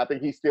left. I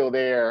think he's still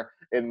there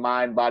in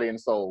mind, body, and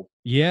soul.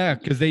 Yeah,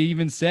 because they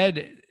even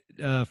said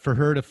for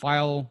her to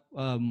file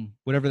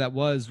whatever that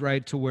was,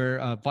 right, to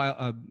where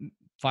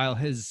file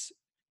his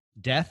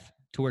death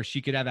to where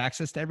she could have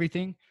access to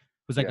everything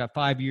was like Yeah. a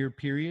 5-year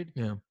period.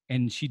 Yeah.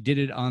 And she did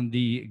it on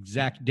the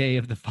exact day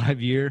of the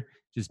 5-year.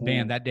 Just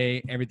bam, that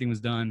day everything was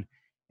done,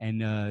 and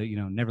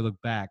never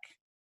looked back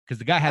because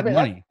the guy had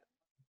money.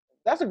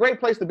 That's a great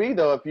place to be,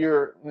 though, if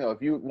you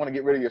want to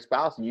get rid of your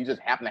spouse and you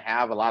just happen to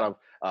have a lot of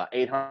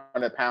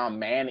 800-pound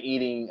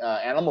man-eating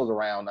animals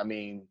around. I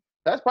mean,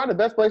 that's probably the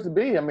best place to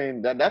be. I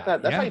mean, that's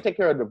how you take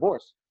care of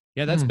divorce.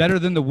 Yeah, that's better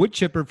than the wood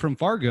chipper from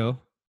Fargo.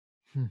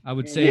 I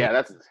would say.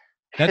 Yeah,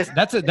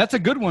 that's a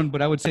good one,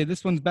 but I would say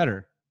this one's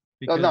better.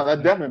 Because, no,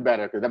 that's definitely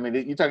better because I mean,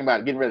 you're talking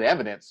about getting rid of the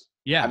evidence.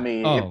 Yeah. I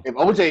mean, if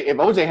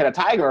OJ had a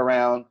tiger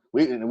around,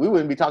 we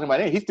wouldn't be talking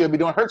about it. He'd still be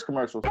doing Hertz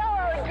commercials.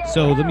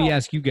 So let me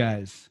ask you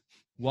guys.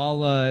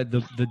 While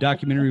the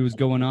documentary was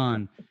going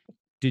on,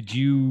 did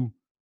you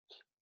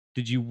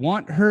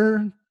want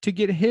her to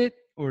get hit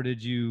or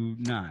did you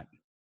not?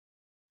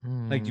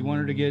 Like, do you want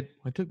her to get?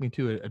 It took me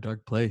to a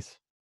dark place.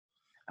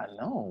 I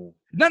know.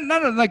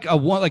 Not like a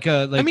one like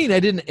a like. I mean,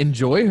 I didn't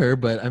enjoy her,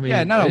 but I mean,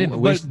 yeah, I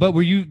didn't wish but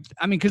were you?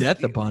 I mean, because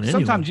death upon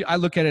anyone. sometimes I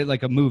look at it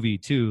like a movie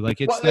too.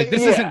 Like it's Well,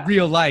 this isn't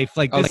real life.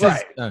 Like this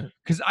right. is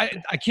because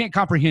I can't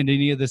comprehend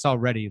any of this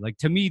already. Like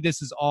to me,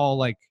 this is all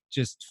like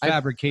just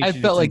fabrication. I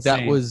felt like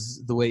insane. that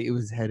was the way it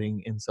was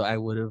heading, and so I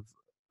would have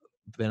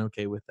been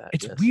okay with that.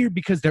 It's yes. weird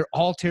because they're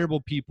all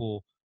terrible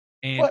people,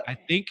 and What? I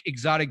think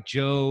Exotic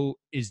Joe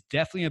is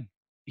definitely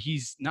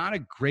he's not a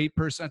great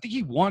person. I think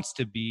he wants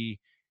to be.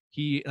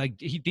 He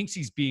thinks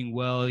he's being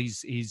well.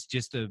 He's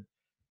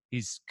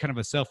kind of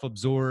a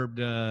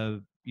self-absorbed,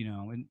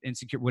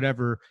 insecure,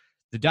 whatever.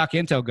 The Doc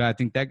Intel guy, I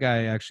think that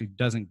guy actually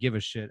doesn't give a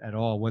shit at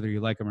all, whether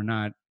you like him or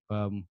not.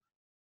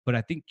 But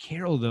I think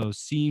Carol though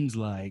seems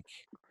like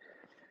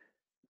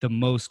the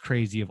most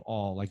crazy of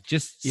all. Like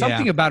just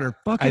something about her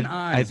fucking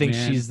eyes. I think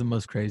man. she's the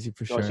most crazy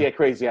for sure. She had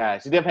crazy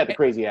eyes. She definitely had the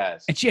crazy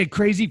eyes. And she had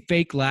crazy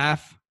fake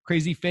laugh,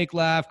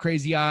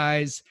 crazy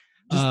eyes.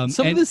 Just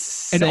some of the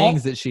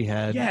sayings that she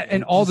had. Yeah,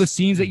 and all the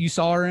scenes that you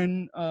saw her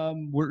in,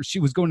 where she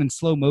was going in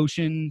slow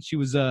motion. She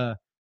was like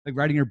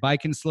riding her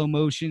bike in slow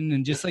motion,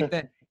 and just like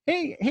that.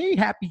 hey,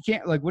 happy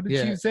cat. Like, what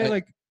did she say?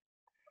 Like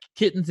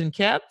kittens and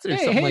cats, or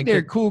something hey, like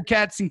they're that. cool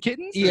cats and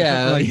kittens.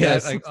 Yeah, like yeah,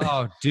 that. Like,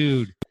 oh,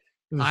 dude,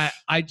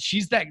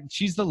 she's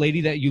the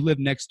lady that you live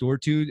next door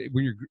to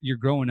when you're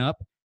growing up,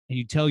 and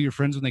you tell your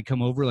friends when they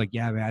come over, like,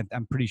 yeah, man,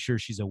 I'm pretty sure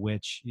she's a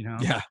witch. You know?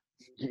 Yeah.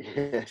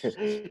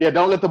 Yeah,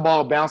 don't let the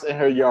ball bounce in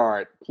her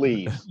yard,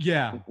 please.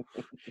 Yeah.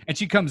 And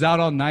she comes out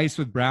all nice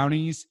with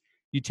brownies.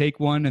 You take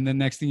one, and then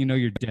next thing you know,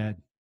 you're dead.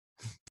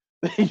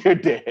 You're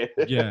dead.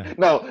 Yeah.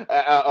 No,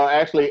 or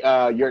actually,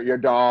 your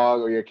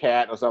dog or your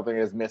cat or something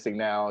is missing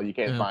now. You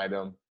can't find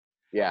them.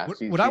 Yeah.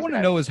 What I want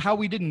to know is how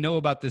we didn't know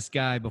about this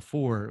guy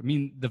before. I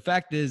mean, the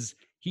fact is,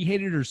 he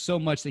hated her so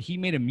much that he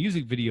made a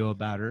music video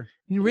about her.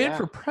 He ran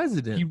for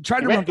president. He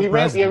tried to run for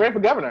president. He ran for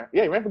governor.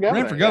 Yeah, he ran for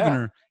governor. Ran for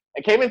governor. Yeah.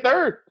 And came in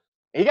third.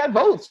 He got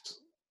votes.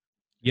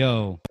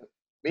 Yo.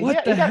 He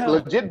What the got hell?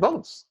 legit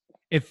votes.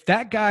 If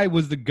that guy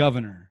was the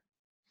governor,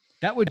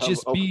 that would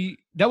just be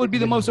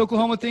the most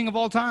Oklahoma thing of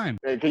all time.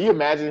 Can you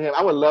imagine him?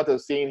 I would love to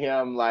have seen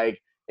him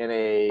like in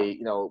a,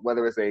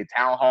 whether it's a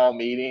town hall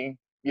meeting,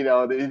 is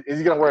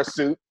he going to wear a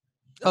suit?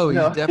 Oh,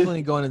 he's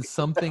definitely going in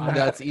something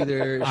that's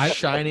either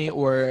shiny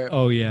or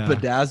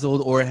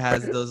bedazzled or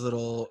has those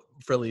little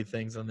frilly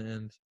things on the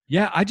end.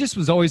 Yeah, I just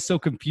was always so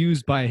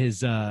confused by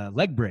his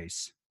leg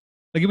brace.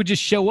 Like, it would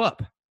just show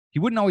up. He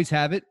wouldn't always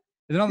have it.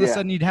 And then all of a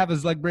sudden, he'd have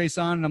his leg brace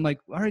on. And I'm like,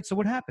 all right, so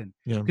what happened?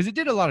 Because it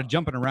did a lot of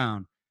jumping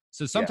around.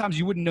 So sometimes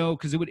you wouldn't know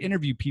because it would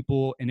interview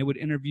people and it would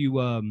interview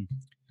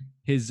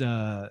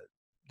the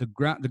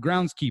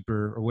groundskeeper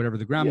or whatever,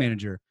 the ground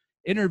manager.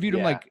 Interviewed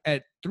him like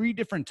at 3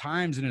 different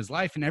times in his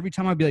life. And every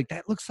time I'd be like,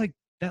 that looks like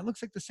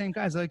the same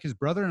guy. Is that like his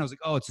brother? And I was like,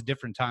 oh, it's a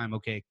different time.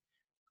 Okay.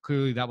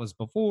 Clearly that was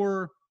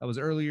before, that was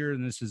earlier,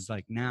 and this is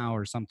like now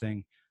or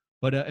something.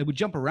 But it would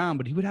jump around,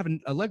 but he would have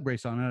a leg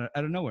brace on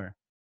out of nowhere.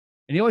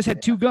 And he always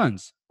had 2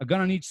 guns, a gun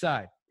on each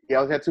side. He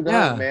always had 2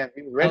 guns, man.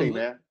 He was ready,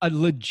 man. A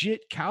legit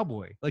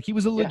cowboy. Like, he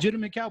was a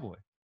legitimate cowboy.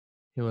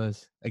 He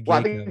was a Well,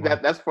 I gay think guy.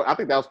 I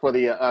think that was for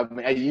the.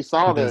 And you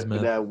saw Who does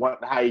meth. the what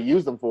how he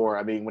used them for.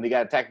 I mean, when he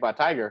got attacked by a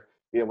tiger,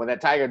 when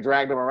that tiger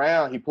dragged him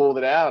around, he pulled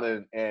it out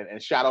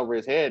and shot over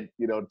his head,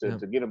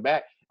 to get him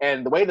back.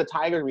 And the way the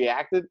tiger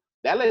reacted,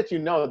 that lets you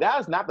know that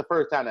was not the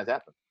first time that's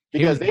happened,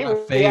 He was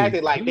because they not reacted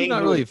phased. like He was they not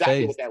knew really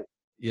exactly what phased. that.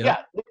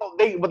 Yeah.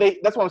 But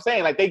that's what I'm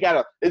saying. Like they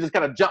just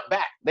kind of jumped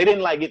back. They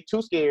didn't like get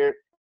too scared,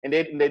 and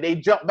they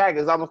jumped back.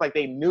 It's almost like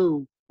they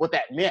knew what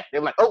that meant. They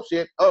were like, "Oh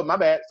shit! Oh my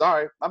bad.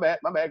 Sorry, my bad.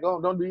 Go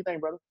on, don't do your thing,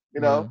 brother."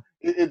 So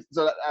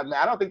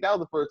I don't think that was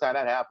the first time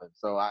that happened.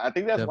 So I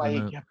think that's Definitely why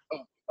not. he kept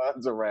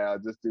funds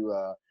around, just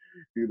to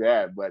do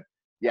that. But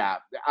yeah,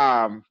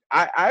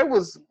 I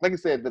was, like I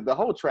said, the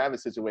whole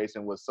Travis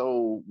situation was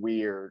so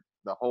weird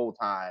the whole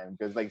time,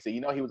 because like I said,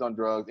 he was on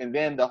drugs, and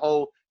then the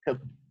whole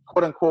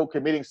quote unquote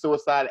committing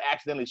suicide,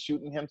 accidentally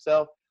shooting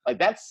himself. Like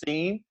that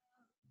scene,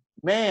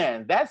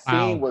 man, that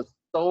scene Wow. was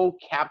so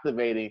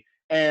captivating.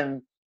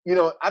 And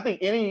I think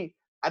any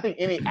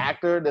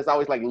actor that's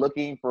always like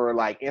looking for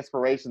like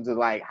inspiration to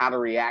like how to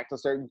react to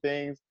certain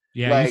things,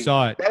 Yeah, you like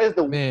saw it. that is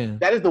Man.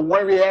 the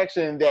one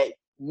reaction that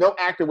no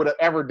actor would have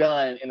ever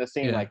done in a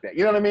scene Yeah. like that.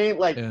 You know what I mean?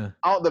 Like Yeah.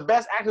 all the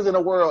best actors in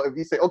the world, if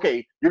you say,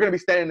 okay, you're gonna be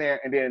standing there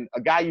and then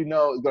a guy is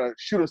gonna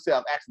shoot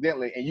himself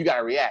accidentally and you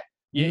gotta react.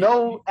 Yeah,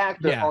 No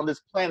actor yeah. on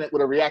this planet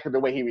would have reacted the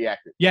way he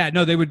reacted. Yeah,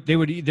 no, they would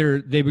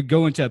either they would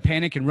go into a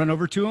panic and run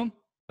over to him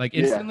like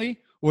Yeah. instantly,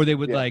 or they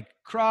would Yeah. like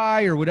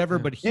cry or whatever.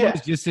 Yeah. But he Yeah.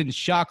 was just in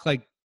shock,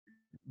 like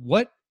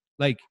what?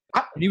 Like,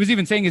 I- and he was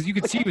even saying you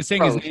could see he was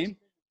saying his Froze. name.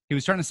 He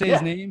was trying to say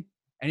his name,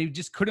 and he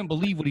just couldn't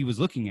believe what he was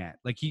looking at.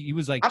 Like he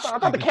was like, I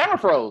thought the camera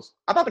froze.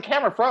 I thought the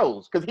camera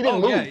froze because he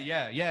didn't oh move.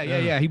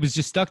 yeah. He was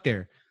just stuck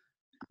there.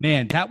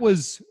 Man, that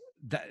was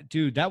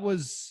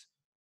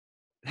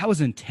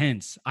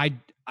intense. I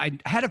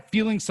had a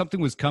feeling something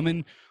was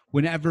coming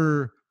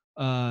whenever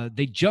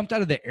they jumped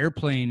out of the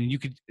airplane, and you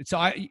could.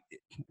 So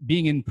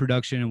being in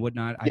production and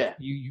whatnot,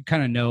 you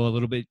kind of know a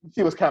little bit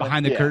She was coming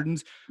behind the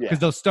curtains, because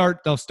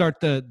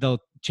they'll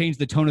change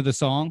the tone of the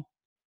song.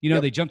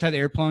 They jumped out of the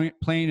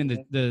airplane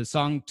and the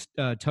song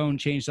tone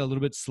changed a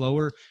little bit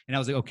slower, and I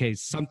was like, okay,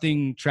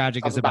 something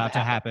tragic is about to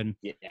happen.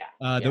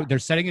 Yeah. They're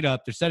setting it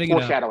up. They're setting it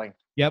up. Foreshadowing.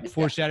 Yep, Yeah.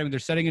 foreshadowing. They're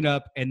setting it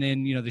up, and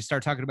then they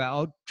start talking about,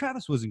 oh,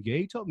 Travis wasn't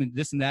gay. He told me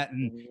this and that,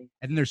 and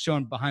then they're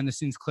showing behind the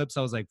scenes clips.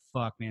 I was like,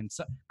 fuck, man,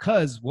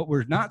 because what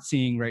we're not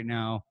seeing right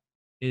now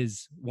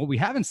is what we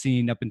haven't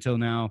seen up until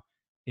now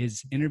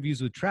is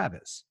interviews with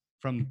Travis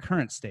from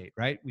current state.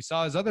 Right? We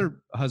saw his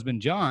other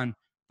husband John,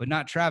 but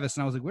not Travis,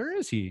 and I was like, where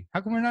is he?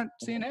 How come we're not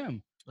seeing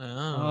him?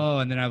 Oh,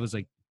 and then I was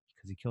like,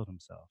 because he killed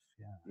himself.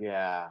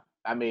 Yeah.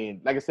 I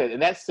mean, like I said, in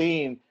that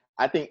scene,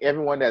 I think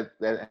everyone that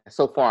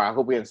so far, I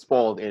hope we haven't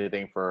spoiled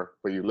anything for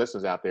you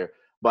listeners out there.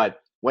 But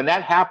when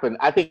that happened,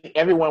 I think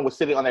everyone was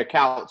sitting on their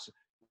couch,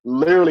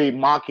 literally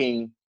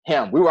mocking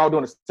him. We were all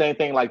doing the same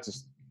thing, like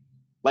just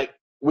like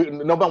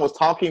nobody was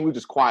talking. We were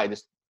just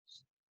quiet.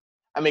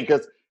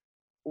 Because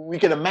we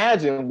can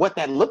imagine what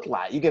that looked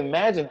like. You can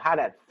imagine how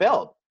that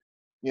felt,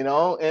 and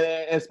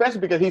especially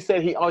because he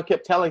said he always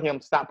kept telling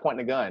him, stop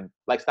pointing the gun,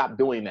 like stop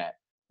doing that.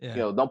 Yeah.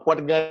 Don't point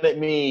the gun at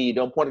me.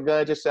 Don't point the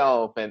gun at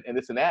yourself, and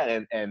this and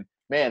that. And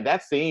man,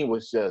 that scene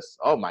was just,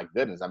 oh my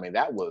goodness. I mean,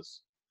 that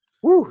was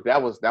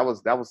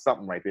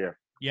something right there.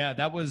 Yeah,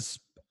 that was.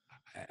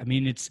 I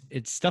mean, it's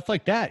stuff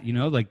like that,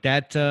 like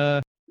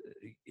that.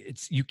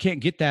 You can't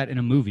get that in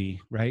a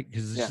movie, right?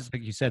 Because it's just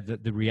like you said,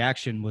 the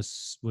reaction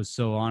was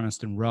so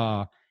honest and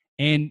raw.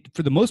 And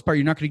for the most part,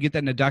 you're not going to get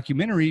that in a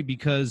documentary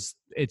because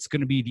it's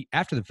going to be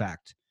after the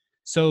fact.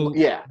 So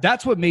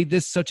that's what made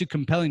this such a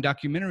compelling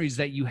documentary, is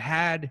that you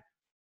had,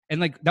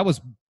 and like that was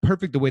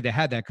perfect the way they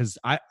had that, because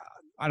I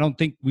don't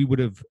think we would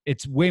have.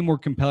 It's way more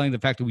compelling the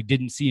fact that we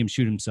didn't see him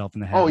shoot himself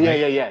in the head. Oh yeah,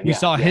 right? yeah. We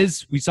saw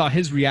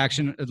his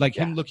reaction, like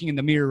him looking in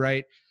the mirror,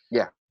 right?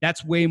 Yeah,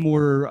 that's way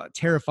more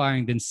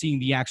terrifying than seeing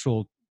the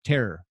actual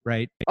terror,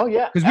 right? Oh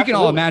yeah, because we can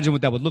all imagine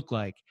what that would look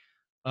like.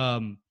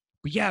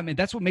 But yeah, man,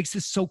 that's what makes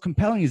this so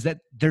compelling, is that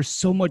there's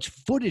so much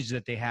footage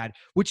that they had,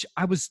 which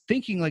I was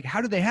thinking, like,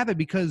 how did they have it?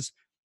 Because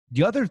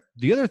the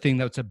other thing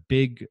that's a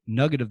big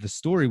nugget of the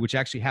story, which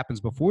actually happens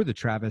before the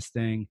Travis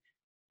thing,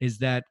 is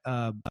that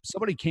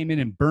somebody came in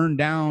and burned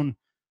down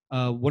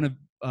one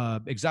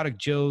of Exotic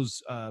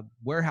Joe's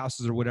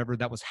warehouses or whatever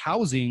that was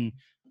housing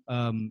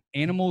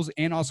animals,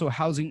 and also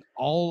housing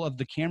all of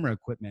the camera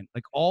equipment,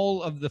 like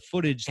all of the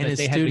footage that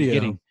they had been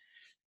getting.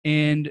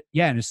 And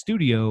in a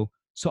studio.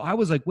 So I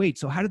was like, wait,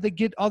 so how did they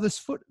get all this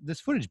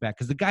footage back?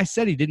 Because the guy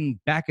said he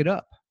didn't back it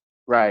up.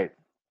 Right.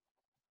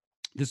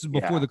 This is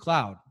before the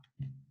cloud.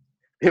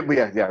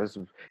 Yeah.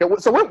 So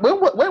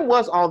when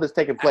was all this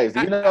taking place?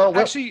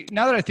 Actually,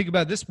 now that I think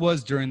about it, this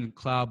was during the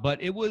cloud,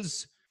 but it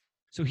was.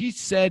 So he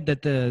said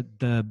that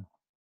the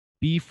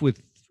beef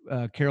with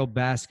Carol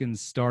Baskin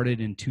started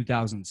in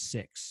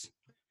 2006.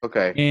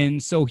 Okay.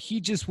 And so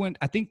he just went.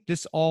 I think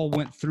this all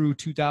went through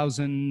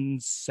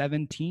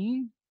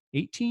 2017,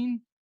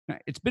 18.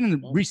 It's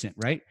been recent,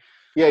 right?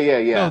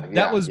 Yeah. So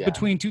that was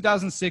between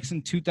 2006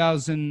 and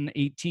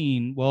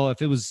 2018. Well,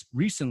 if it was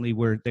recently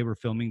where they were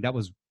filming, that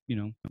was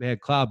they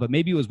had cloud, but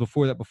maybe it was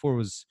before that. Before it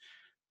was,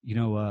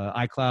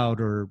 iCloud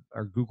or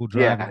Google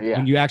Drive,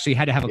 when you actually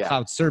had to have a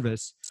cloud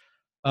service.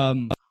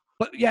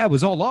 But yeah, it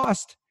was all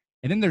lost.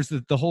 And then there's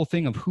the whole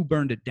thing of who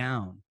burned it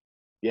down.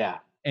 Yeah.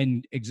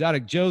 And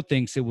Exotic Joe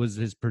thinks it was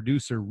his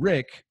producer,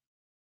 Rick.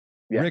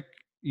 Yeah. Rick,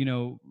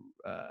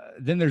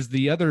 then there's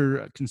the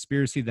other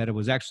conspiracy that it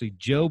was actually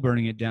Joe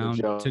burning it down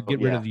to get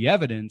rid of the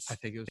evidence. I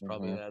think it was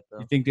probably that, though.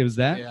 You think it was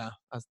that? Yeah.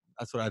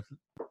 That's what I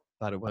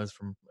thought it was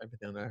from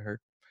everything that I heard.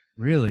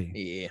 Really?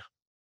 Yeah.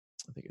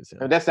 I think it was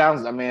him. That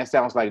sounds, it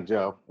sounds like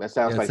Joe. That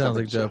sounds like sounds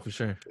like Joe for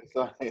sure.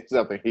 It's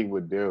something he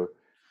would do.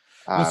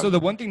 Well, so the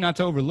one thing not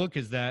to overlook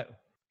is that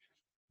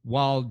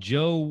while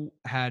Joe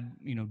had,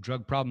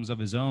 drug problems of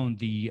his own,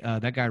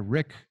 that guy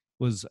Rick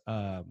was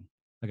like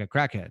a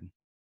crackhead.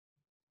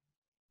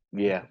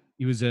 Yeah,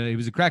 he was a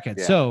crackhead.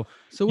 Yeah.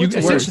 So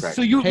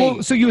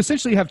you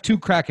essentially have two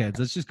crackheads.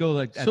 Let's just go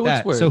like at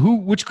that. So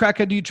which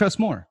crackhead do you trust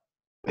more?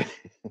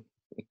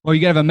 Well, you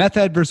gotta have a meth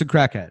head versus a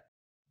crackhead.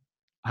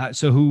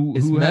 Is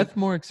meth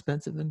more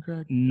expensive than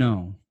crack?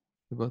 No.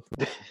 They're both.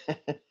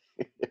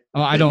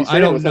 Oh, I don't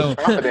know.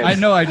 I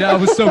know. I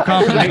was so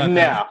confident.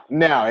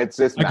 No, it's.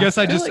 I guess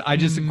I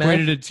just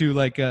equated it to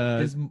like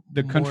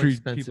the country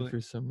expensive people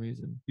for some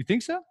reason. You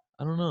think so?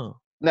 I don't know.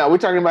 Now we're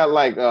talking about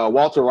like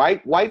Walter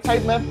White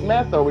type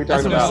meth, or are we talking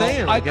That's what about? I'm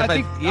saying. Like, I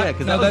think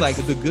because that was like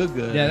the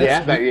good.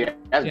 Yeah,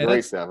 that's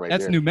great stuff right there.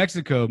 That's New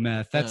Mexico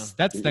meth. That's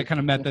that kind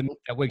of meth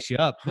that wakes you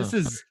up.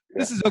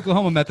 This is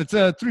Oklahoma meth. It's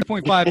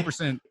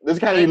 3.5%. This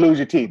kind of you lose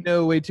your teeth.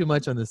 Know way too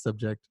much on this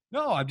subject.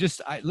 No, I'm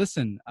just.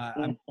 Listen.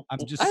 I'm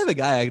just. I have a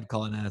guy I could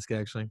call and ask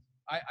actually.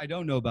 I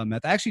don't know about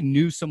meth. I actually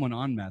knew someone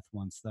on meth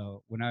once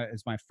though. When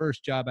as my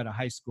first job out of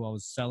high school, I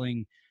was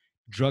selling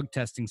drug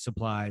testing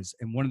supplies,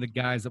 and one of the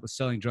guys that was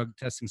selling drug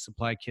testing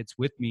supply kits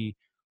with me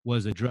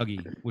was a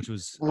druggie, which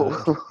was.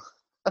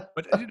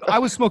 But I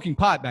was smoking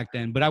pot back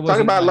then. But I wasn't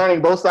talking about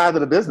learning both sides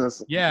of the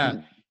business.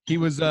 Yeah, he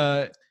was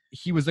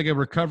like a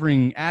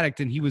recovering addict,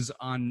 and he was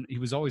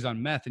always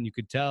on meth, and you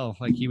could tell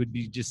like he would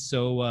be just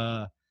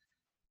so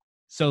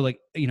like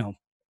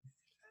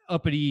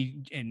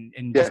uppity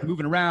and just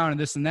moving around and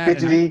this and that.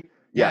 Fidgety.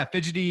 And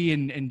fidgety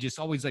and just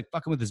always like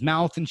fucking with his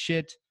mouth and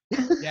shit.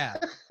 Yeah.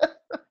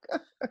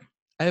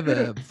 I have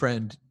a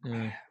friend.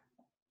 Who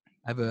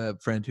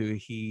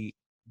he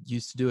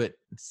used to do it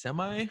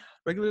semi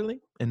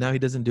regularly, and now he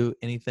doesn't do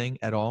anything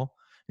at all.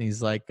 And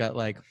he's like got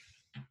like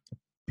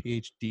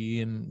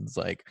PhD and is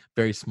like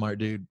very smart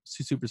dude,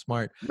 super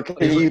smart.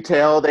 Can you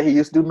tell that he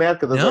used to do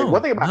meth? Because like,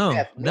 one thing about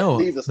meth, no,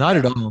 not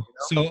at all.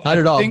 So not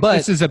at all. But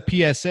this is a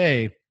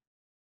PSA.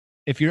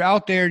 If you're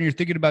out there and you're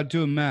thinking about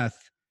doing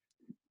meth,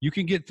 you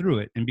can get through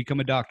it and become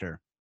a doctor.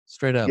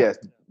 Straight up. Yes,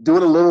 do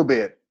it a little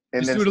bit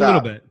and just then do it stop. a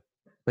little bit.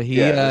 But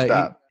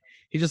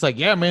he's just like,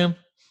 yeah, man.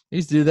 I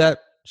used to do that.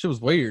 Shit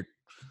was weird.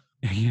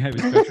 Yeah, it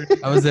was country.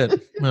 That was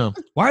it. No.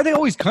 Why are they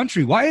always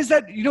country? Why is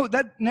that?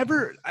 That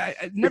never.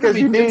 Because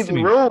you need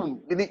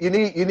room. You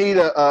need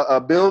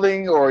a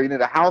building, or you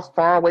need a house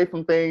far away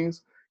from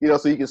things.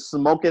 So you can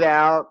smoke it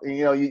out. And,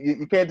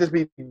 you can't just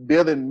be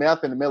building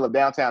meth in the middle of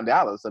downtown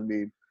Dallas. I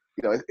mean,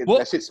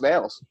 that shit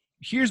smells.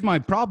 Here's my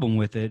problem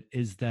with it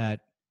is that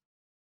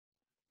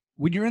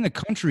when you're in the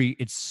country,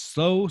 it's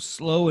so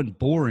slow and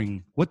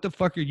boring. What the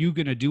fuck are you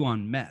gonna do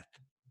on meth?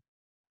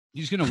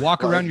 You just gonna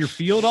walk around your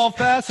field all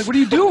fast? Like, what are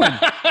you doing?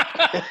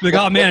 Like,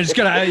 oh man, I just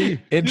gotta.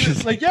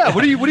 It's like, yeah.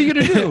 What are you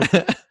gonna do?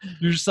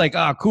 You're just like,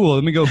 oh, cool.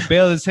 Let me go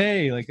bale this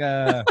hay. Like,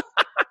 got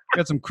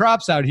some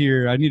crops out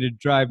here. I need to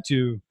drive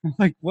to.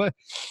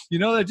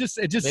 It just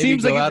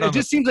seems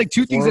like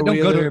two things that don't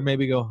go to.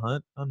 Maybe go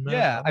hunt on meth.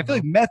 Yeah, I feel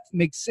like meth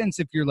makes sense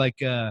if you're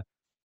like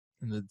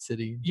in the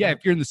city. Yeah,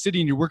 if you're in the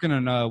city and you're working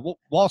on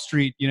Wall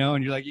Street,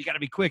 and you're like, you got to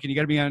be quick and you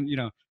got to be on,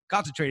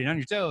 concentrated on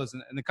your toes.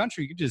 And in the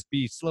country, you could just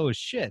be slow as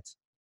shit.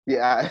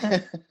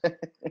 Yeah.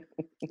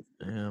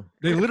 Yeah.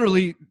 They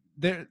literally,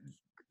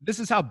 this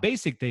is how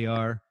basic they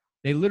are.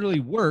 They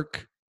literally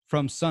work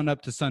from sun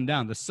up to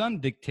sundown. The sun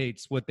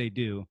dictates what they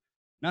do,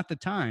 not the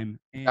time.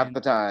 And not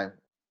the time.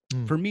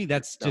 For me,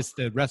 that's just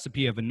the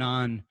recipe of a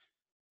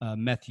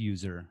non-meth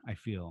user, I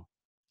feel.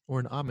 Or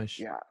an Amish.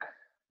 Yeah.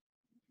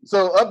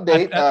 So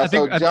update.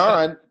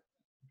 John.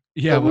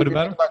 Yeah. What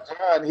about him?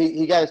 John,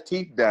 he got his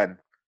teeth done.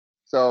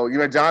 So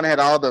John had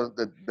all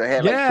the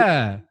hair.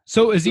 Yeah.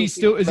 So is he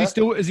still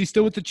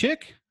with the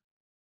chick?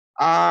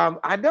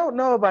 I don't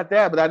know about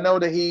that, but I know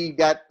that he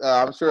got.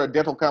 I'm sure a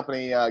dental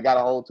company got a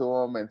hold to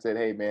him and said,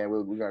 "Hey, man,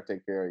 we're gonna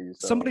take care of you."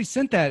 So. Somebody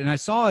sent that, and I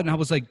saw it, and I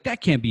was like,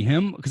 "That can't be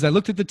him," because I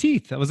looked at the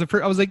teeth. I was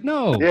like,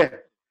 "No."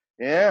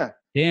 Yeah.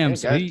 Damn.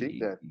 So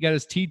he got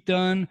his teeth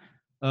done.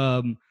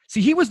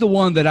 See, he was the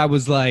one that I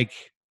was like,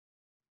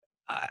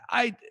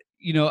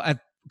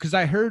 because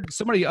I heard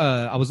somebody.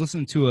 I was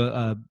listening to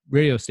a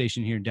radio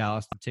station here in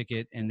Dallas, The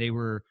Ticket, and they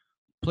were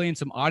playing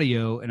some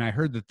audio, and I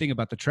heard the thing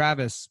about the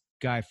Travis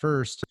guy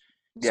first.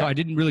 So I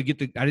didn't really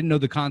I didn't know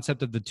the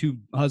concept of the two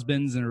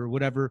husbands or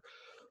whatever,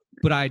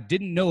 but I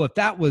didn't know if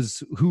that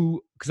was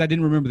who, because I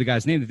didn't remember the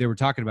guy's name that they were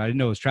talking about. I didn't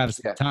know it was Travis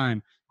at the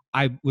time.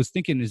 I was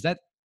thinking, is that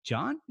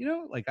John, you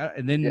know, like,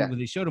 and then Yeah. when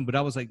they showed him, but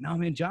I was like, no,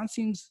 man, John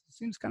seems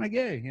kind of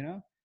gay, you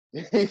know.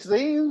 He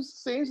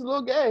seems a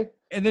little gay.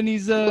 And then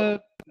he's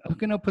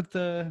hooking up with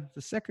the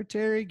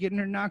secretary, getting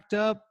her knocked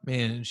up.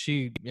 Man,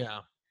 she, yeah.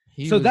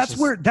 So that's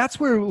where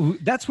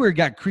it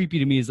got creepy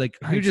to me. Is like,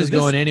 you're just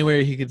going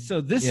anywhere he could. So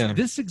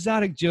this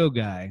Exotic Joe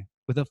guy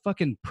with a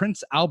fucking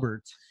Prince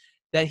Albert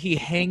that he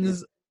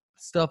hangs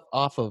stuff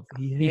off of.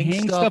 He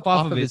hangs stuff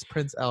off of his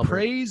Prince Albert.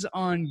 Preys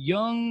on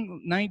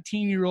young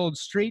 19-year-old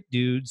straight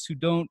dudes who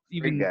don't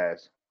even,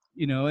 guys.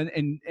 you know,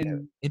 and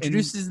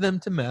introduces them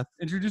to meth.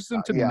 Introduces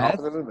them to meth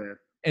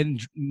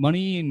and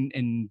money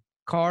and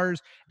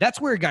cars.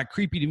 That's where it got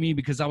creepy to me,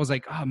 because I was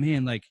like, oh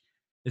man, like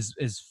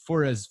as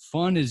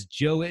fun as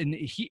Joe, and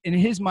he, in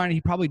his mind,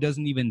 he probably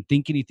doesn't even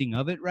think anything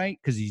of it, right?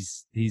 Because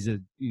he's a,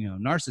 you know,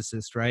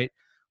 narcissist, right?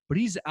 But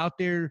he's out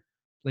there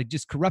like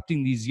just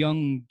corrupting these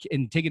young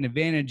and taking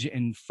advantage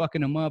and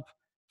fucking them up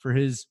for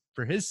his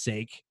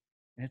sake.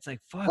 And it's like,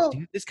 fuck,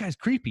 dude, this guy's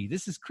creepy.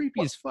 This is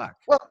creepy as fuck.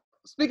 Well,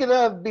 speaking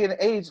of being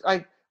age,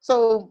 like,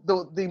 so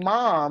the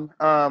mom,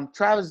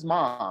 Travis'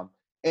 mom,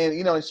 and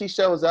you know, and she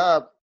shows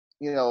up,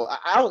 you know,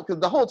 because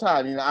the whole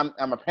time, you know,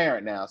 I'm a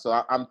parent now,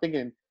 so I'm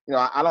thinking, you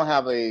know, I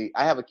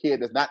have a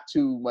kid that's not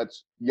too much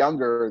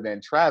younger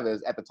than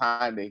Travis at the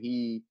time that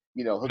he,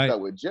 you know, hooked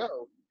up with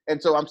Joe.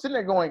 And so I'm sitting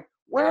there going,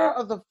 where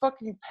are the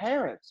fucking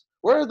parents?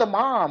 Where's the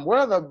mom? Where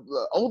are the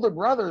older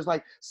brothers?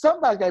 Like,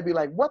 somebody's got to be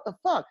like, what the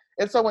fuck?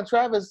 And so when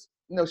Travis,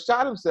 you know,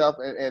 shot himself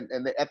and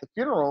at the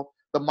funeral,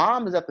 the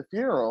mom is at the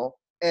funeral,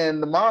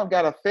 and the mom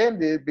got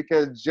offended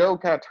because Joe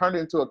kind of turned it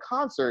into a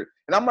concert.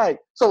 And I'm like,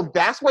 so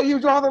that's where you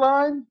draw the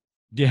line?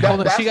 Yeah.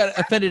 She got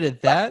offended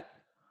at that?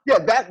 Yeah,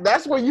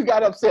 that's where you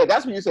got upset.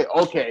 That's when you say,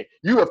 okay,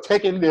 you have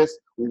taken this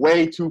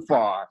way too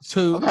far.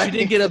 So she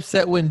didn't get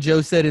upset when Joe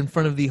said in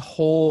front of the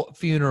whole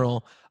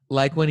funeral,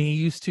 like when he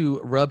used to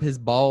rub his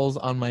balls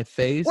on my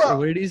face, or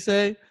what did he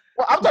say?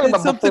 Well, I'm talking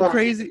about something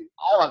crazy.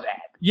 All of that.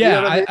 Yeah, you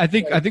know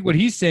what I think what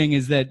he's saying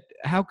is that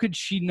how could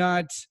she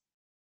not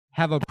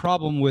have a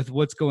problem with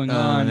what's going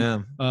on?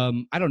 Yeah.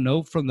 I don't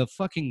know, from the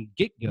fucking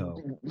get-go.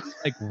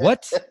 Like,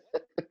 what?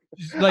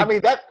 Like, I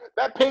mean,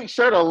 that pink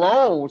shirt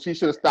alone, she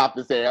should have stopped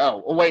and said,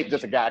 "Oh, wait,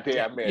 just a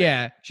goddamn minute."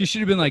 Yeah, she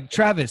should have been like,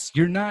 "Travis,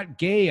 you're not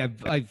gay.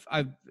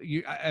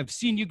 I've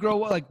seen you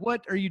grow up. Like,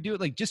 what are you doing?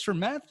 Like, just for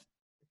meth?"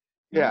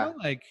 You know?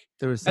 Like,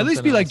 there was at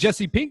least be else. like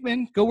Jesse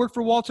Pinkman. Go work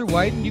for Walter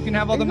White, and you can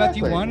have all the meth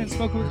you want and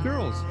smoke it with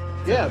girls.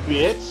 Yeah,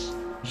 bitch.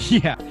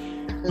 Yeah,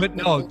 but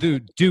no,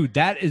 dude,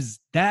 that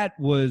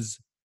was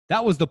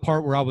the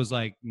part where I was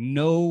like,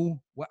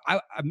 no,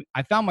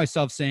 I found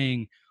myself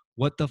saying,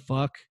 "What the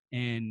fuck?"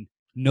 and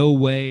 "No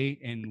way"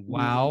 and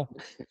 "Wow"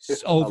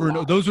 over and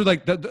over. Those were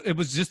like it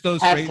was just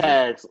those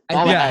hashtags.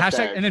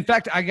 Hashtag. And in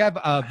fact, I have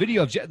a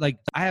video of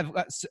I have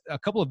a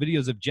couple of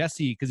videos of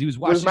Jesse, because he was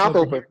watching with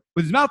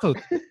his mouth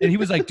open, and he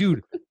was like,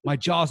 "Dude, my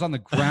jaw's on the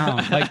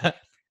ground." Like,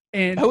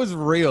 and that was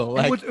real.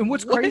 Like, and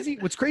what's crazy?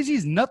 What's crazy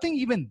is nothing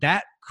even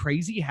that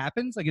crazy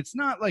happens. Like, it's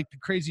not like the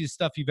craziest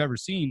stuff you've ever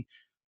seen,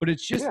 but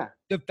it's just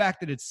the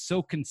fact that it's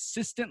so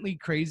consistently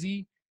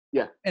crazy.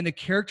 Yeah. And the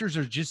characters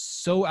are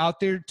just so out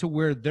there to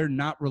where they're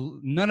not,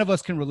 none of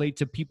us can relate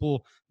to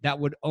people that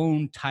would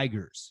own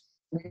tigers.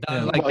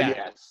 Like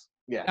that.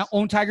 Yes. Now,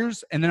 own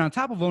tigers. And then on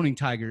top of owning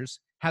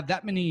tigers, have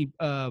that many,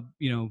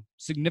 you know,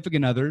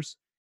 significant others.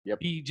 Yep.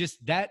 Be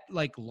just that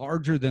like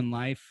larger than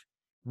life,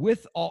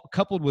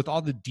 coupled with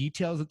all the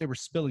details that they were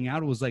spilling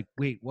out. It was like,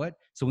 wait, what?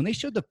 So when they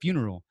showed the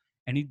funeral,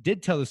 and he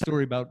did tell the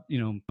story about, you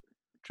know,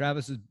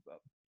 Travis has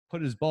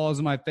put his balls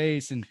in my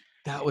face, and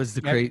that was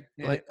the great,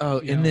 like,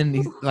 and then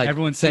he like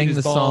everyone sang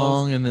the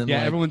song, and then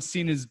everyone's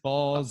seen his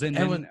balls, and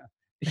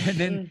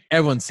then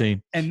everyone's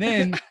seen, and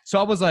then so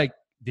I was like,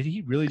 did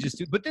he really just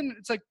do? But then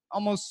it's like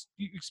almost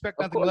you expect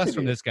nothing less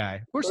from this guy.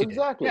 Of course he did.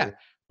 Yeah.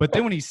 But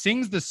then when he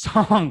sings the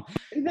song,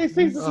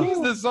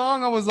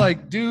 I was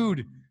like,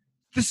 dude,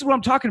 this is what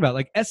I'm talking about.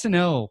 Like,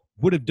 SNL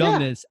would have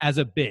done this as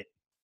a bit,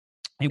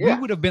 and we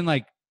would have been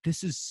like,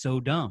 this is so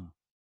dumb.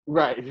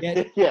 Right.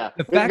 Yeah.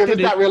 The fact that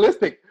it's not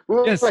realistic.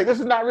 We're like, this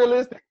is not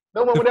realistic.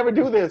 No one would ever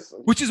do this.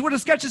 Which is what a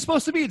sketch is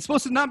supposed to be. It's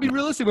supposed to not be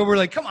realistic, but we're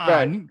like, come on.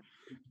 Right.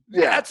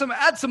 Yeah.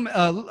 Add some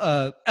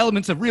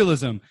elements of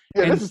realism.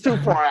 Yeah, this is too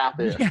far out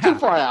there. Yeah. Too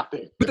far out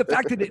there. But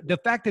the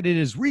fact that it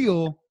is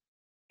real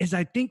is,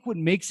 I think, what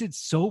makes it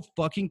so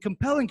fucking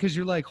compelling, because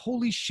you're like,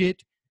 holy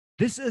shit,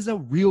 this is a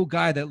real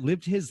guy that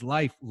lived his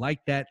life like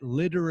that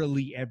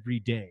literally every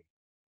day.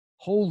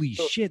 Holy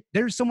shit,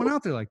 there's someone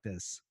out there like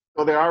this.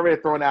 So they're already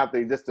throwing out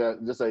there just a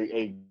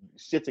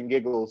shits and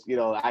giggles, you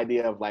know,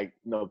 idea of like,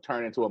 you know,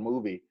 turn into a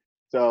movie.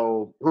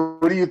 So who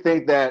do you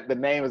think that the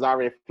name is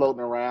already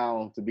floating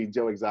around to be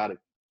Joe Exotic?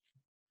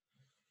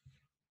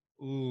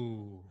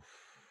 Ooh.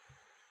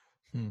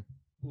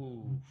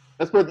 Ooh.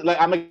 Let's put I'm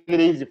gonna make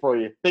it easy for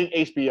you. Think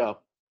HBO.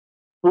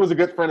 Who's a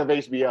good friend of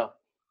HBO?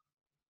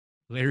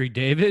 Larry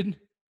David?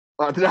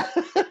 No.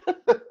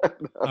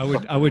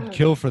 I would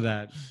kill for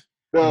that.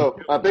 So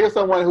I think of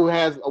someone who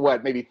has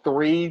maybe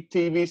 3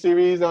 TV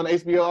series on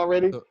HBO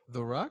already.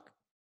 The Rock.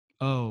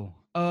 That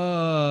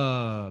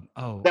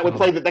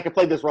could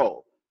play this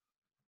role.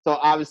 So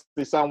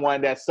obviously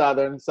someone that's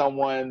Southern,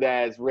 someone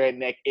that's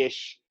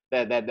redneck-ish,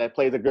 that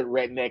plays a good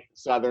redneck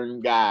Southern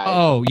guy.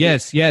 Oh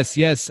yes.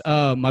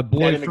 My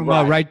boy Danny from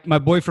McBride. my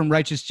boy from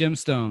Righteous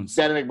Gemstones.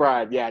 Danny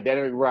McBride.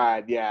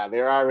 Yeah.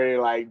 They're already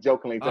like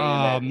jokingly saying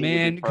Oh that he would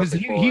man, be because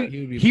perfect for he it. He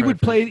would be he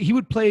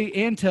would perfect. play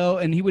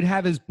Antel, and he would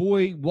have his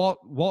boy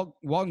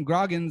Walton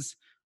Goggins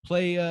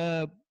play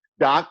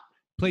Doc.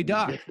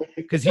 Doc,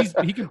 because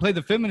he can play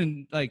the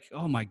feminine. Like,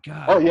 oh my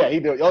god. Oh yeah,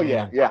 he do. Oh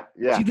yeah.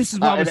 See, this is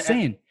what I was And-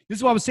 saying. This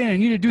is what I was saying. I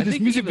need to do I this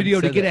think he music even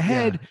video to said get that,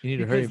 ahead. yeah, you need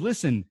to Because hurry.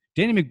 listen,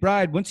 Danny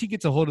McBride, once he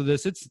gets a hold of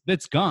this,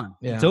 it's gone.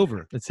 Yeah. It's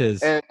over. It's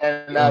his. And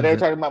owns they're it.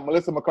 talking about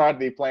Melissa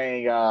McCarthy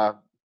playing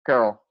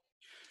Carol.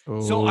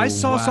 So I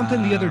saw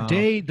something the other wow.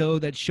 day though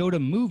that showed a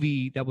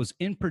movie that was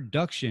in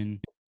production.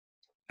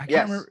 I can't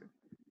Yes. remember,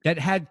 that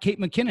had Kate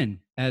McKinnon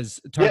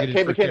as Yeah, targeted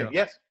Kate for McKinnon. Carol.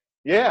 Yes.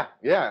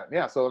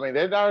 Yeah. So I mean,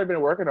 they've already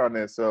been working on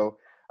this. So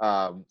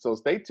so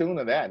stay tuned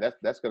to that.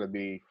 That's gonna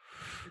be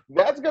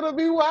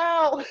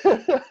wild.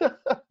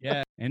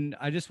 Yeah, and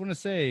I just want to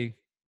say,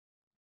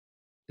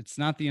 it's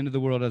not the end of the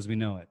world as we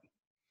know it.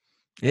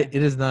 It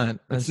is not.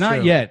 That's It's not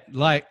true. yet.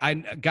 Like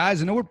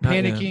guys, I know we're Not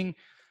yet. panicking,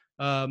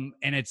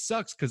 and it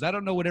sucks because I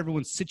don't know what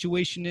everyone's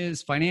situation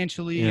is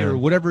financially Yeah. or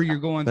whatever you're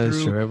going That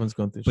is through. true. Everyone's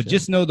going through But shit.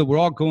 just know that we're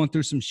all going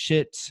through some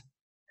shit.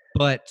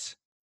 But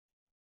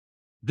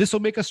this will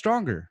make us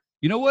stronger.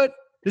 You know what?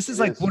 This is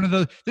It like is. one of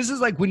the. This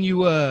is like when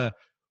you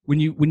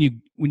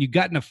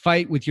got in a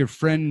fight with your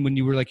friend when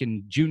you were like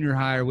in junior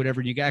high or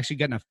whatever. You actually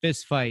got in a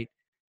fist fight,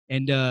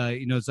 and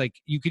it's like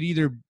you could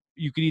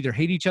either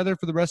hate each other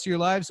for the rest of your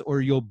lives,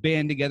 or you'll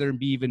band together and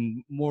be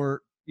even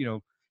more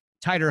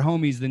tighter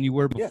homies than you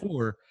were Yeah.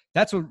 before.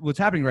 That's what's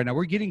happening right now.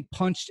 We're getting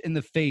punched in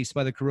the face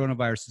by the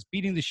coronavirus. It's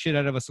beating the shit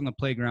out of us on the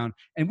playground,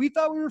 and we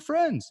thought we were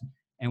friends,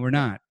 and we're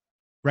not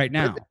right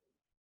now.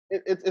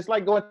 It's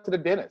like going to the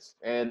dentist,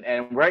 and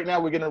right now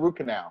we're getting a root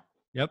canal.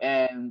 Yep.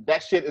 And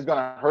that shit is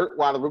gonna hurt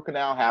while the root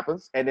canal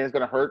happens, and then it's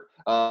gonna hurt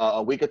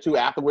a week or two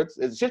afterwards.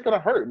 It's just gonna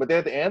hurt. But then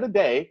at the end of the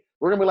day,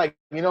 we're gonna be like,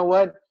 you know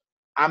what?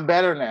 I'm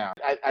better now.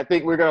 I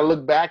think we're gonna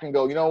look back and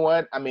go, you know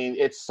what? I mean,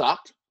 it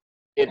sucked,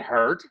 it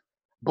hurt,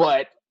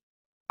 but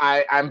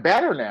I'm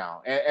better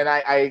now. And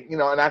I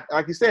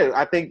like you said,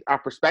 I think our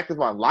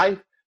perspective on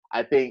life,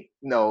 I think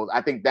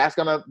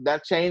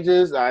that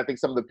changes. I think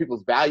some of the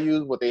people's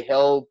values, what they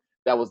held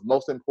that was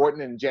most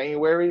important in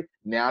January,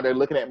 now they're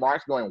looking at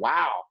March going,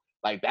 wow,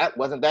 like that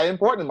wasn't that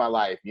important in my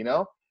life,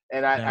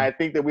 And I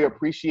think that we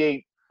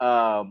appreciate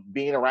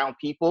being around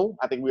people.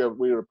 I think we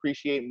would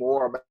appreciate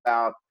more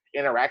about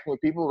interacting with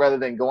people rather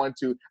than going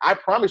to. I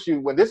promise you,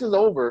 when this is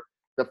over,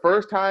 the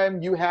first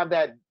time you have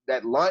that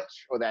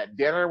lunch or that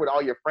dinner with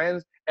all your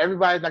friends,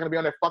 everybody's not gonna be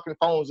on their fucking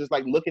phones just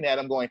like looking at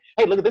them going,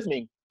 hey, look at this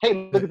meme.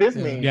 Hey, look at this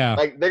meme. Yeah.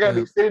 Like they're gonna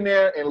be sitting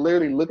there and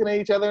literally looking at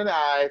each other in the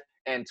eyes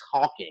and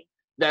talking.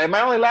 Now it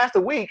might only last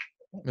a week,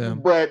 Yeah.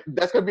 but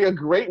that's gonna be a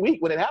great week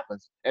when it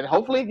happens. And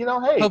hopefully,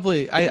 hey.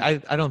 Hopefully, I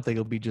don't think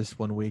it'll be just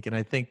 1 week, and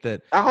I think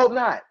that I hope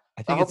not.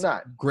 I think hope it's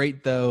not.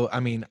 great though. I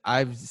mean,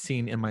 I've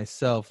seen in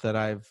myself that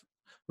I've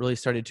really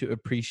started to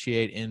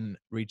appreciate and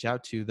reach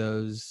out to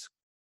those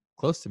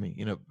close to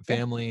me,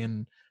 family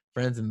and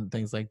friends and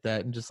things like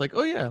that, and just like,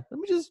 oh yeah, let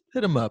me just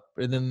hit them up,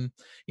 and then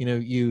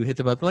you hit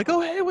them up, like,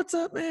 oh hey, what's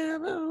up,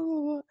 man? Blah,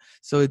 blah, blah.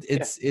 So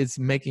it's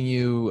making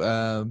you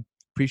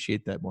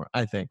appreciate that more.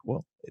 I think.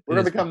 Well, We're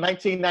gonna become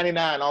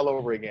 1999 all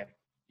over again.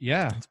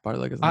 Yeah. It's part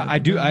of like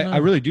I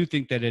really do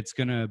think that it's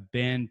gonna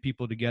band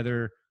people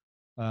together,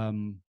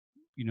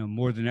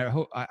 more than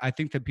ever. I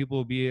think that people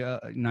will be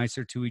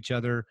nicer to each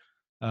other.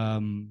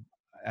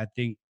 I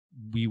think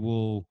we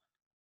will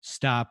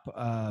stop.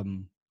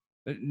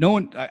 No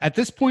one at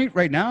this point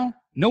right now.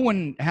 No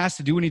one has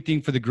to do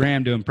anything for the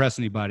gram to impress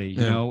anybody.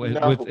 No.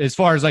 With as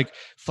far as like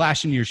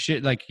flashing your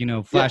shit, like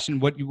flashing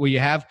what you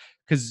have.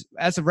 Because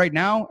as of right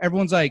now,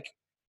 everyone's like,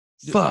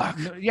 fuck.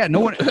 No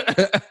one.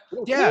 Yeah.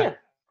 Yeah.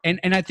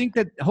 And I think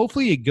that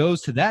hopefully it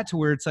goes to that, to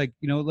where it's like,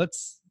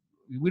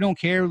 we don't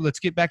care. Let's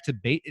get back to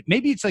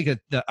maybe it's like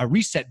a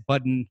reset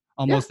button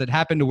almost that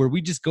happened, to where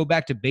we just go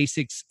back to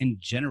basics in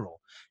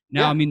general.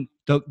 Now, I mean,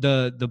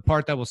 the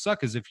part that will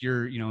suck is if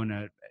you're, you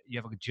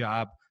have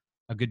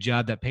a good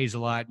job that pays a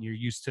lot, and you're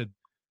used to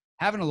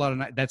having a lot of,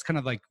 that's kind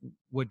of like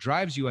what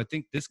drives you. I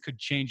think this could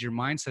change your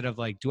mindset of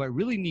like, do I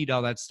really need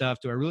all that stuff?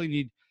 Do I really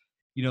need,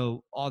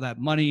 all that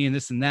money and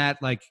this and that?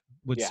 Like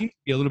what seems to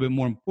be a little bit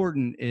more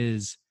important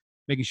is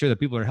making sure that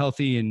people are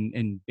healthy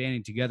and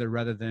banding together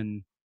rather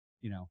than,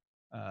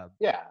 I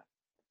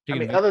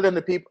mean, other than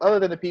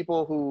the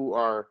people who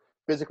are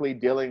physically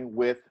dealing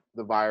with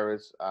the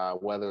virus,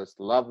 whether it's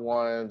loved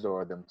ones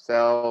or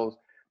themselves,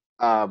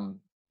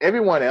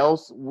 everyone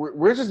else,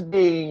 we're just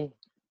being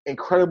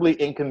incredibly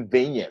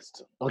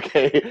inconvenienced.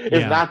 Okay,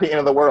 it's not the end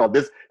of the world.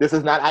 This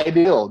is not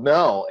ideal.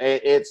 No,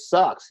 it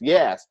sucks.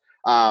 Yes.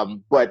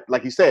 But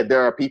like you said,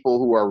 there are people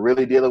who are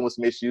really dealing with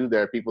some issues.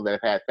 There are people that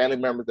have had family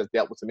members that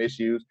dealt with some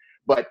issues.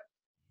 But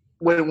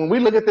when we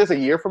look at this a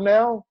year from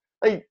now,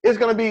 like, it's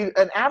going to be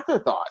an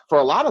afterthought for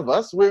a lot of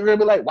us. We're going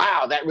to be like,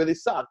 wow, that really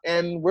sucked.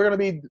 And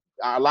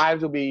our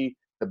lives will be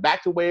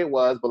back to the way it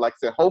was. But like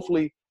I said,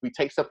 hopefully we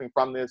take something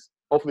from this.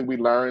 Hopefully we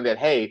learn that,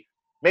 hey,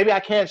 maybe I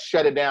can't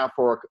shut it down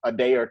for a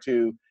day or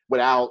two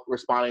without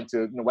responding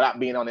to, without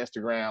being on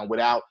Instagram,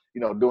 without,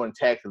 doing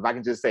text. If I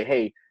can just say,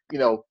 hey,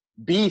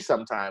 be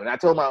sometime. And I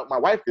told my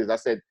wife this. I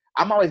said,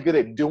 I'm always good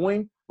at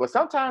doing, but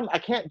sometimes I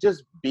can't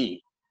just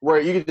be, where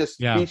you can just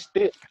be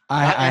still.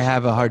 I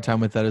have a hard time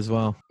with that as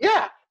well.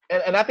 Yeah.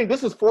 And I think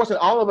this is forcing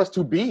all of us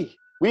to be.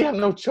 We have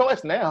no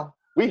choice now.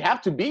 We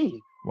have to be.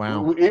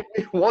 Wow. If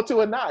we want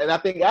to or not. And I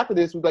think after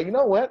this, we're like, you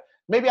know what?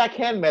 Maybe I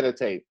can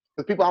meditate.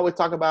 Because people always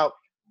talk about,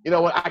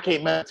 I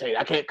can't meditate.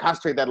 I can't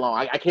concentrate that long.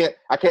 I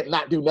can't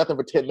not do nothing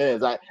for 10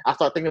 minutes. I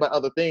start thinking about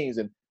other things.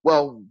 And,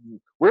 well,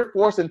 we're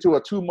forced into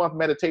a 2-month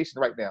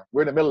meditation right now.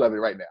 We're in the middle of it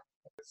right now.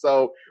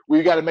 So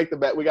we got to make the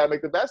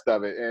best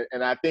of it.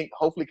 And I think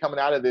hopefully coming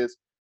out of this,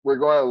 we're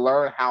going to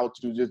learn how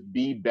to just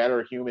be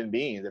better human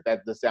beings, if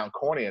that does sound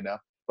corny enough.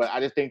 But I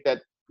just think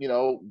that,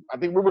 I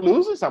think we were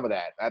losing some of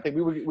that. I think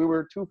we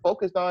were too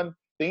focused on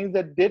things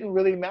that didn't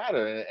really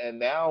matter. And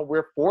now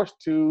we're forced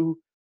to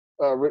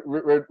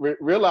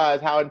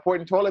realize how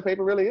important toilet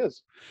paper really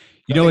is.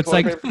 It's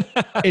like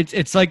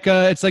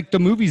it's like the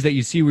movies that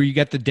you see where you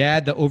got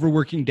the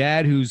overworking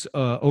dad who's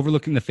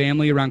overlooking the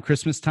family around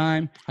Christmas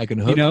time. I can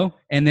hook.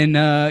 And then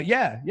they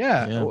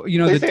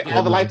say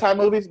all the Lifetime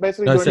movies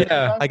basically.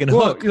 I can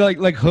hook,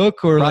 like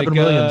Hook or Robin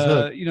Williams.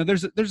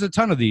 Hook. There's a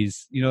ton of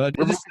these.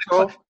 This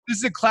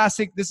is a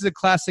classic. This is a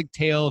classic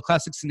tale,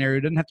 classic scenario.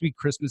 It doesn't have to be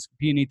Christmas. It could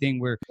be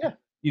anything where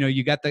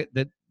you got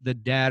the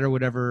dad or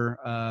whatever,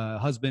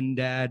 husband,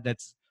 dad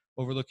that's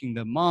overlooking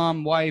the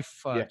mom,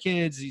 wife,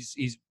 kids.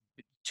 He's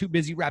too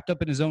busy wrapped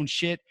up in his own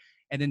shit.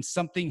 And then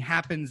something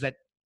happens that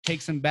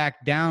takes him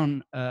back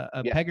down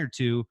a peg or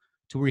two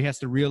to where he has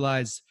to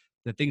realize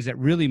the things that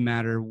really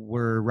matter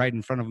were right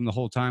in front of him the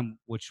whole time,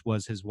 which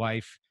was his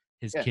wife,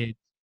 his kid,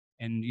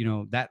 and,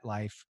 that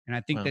life. And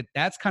I think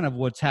that's kind of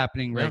what's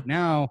happening right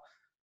now,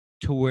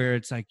 to where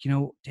it's like,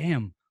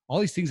 damn, all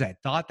these things I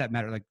thought that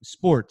mattered, like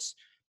sports.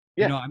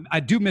 I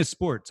do miss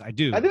sports. I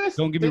do.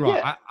 Don't get me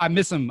wrong. I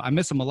miss them. I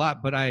miss them a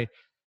lot, but I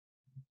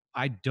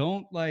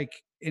don't like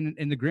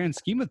in the grand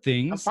scheme of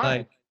things,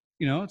 like,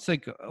 it's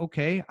like,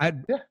 okay,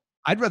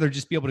 I'd rather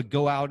just be able to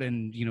go out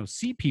and,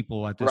 see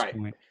people at this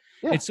point.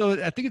 Yeah. And so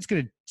I think it's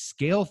going to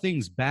scale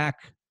things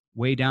back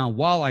way down,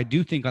 while I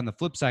do think on the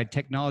flip side,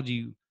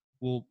 technology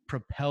will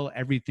propel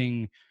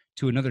everything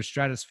to another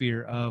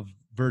stratosphere of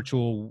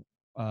virtual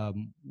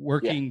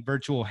working,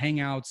 virtual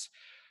hangouts.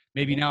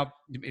 Maybe now,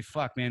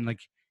 fuck, man, like,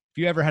 if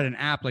you ever had an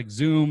app like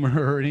Zoom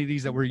or any of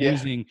these that we're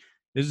using,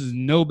 this is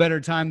no better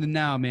time than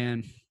now,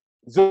 man.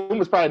 Zoom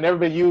has probably never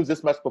been used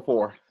this much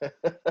before.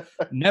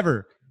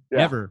 Never.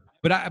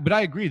 But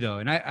I agree though,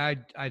 and I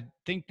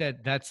think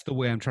that that's the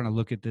way I'm trying to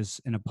look at this,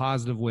 in a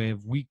positive way.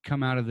 If we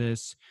come out of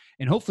this,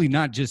 and hopefully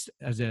not just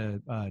as a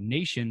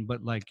nation,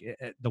 but like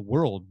the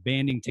world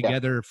banding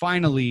together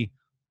finally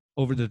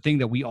over the thing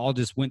that we all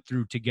just went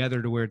through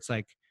together, to where it's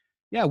like,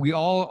 we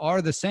all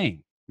are the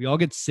same. We all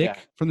get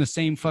sick from the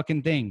same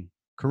fucking thing,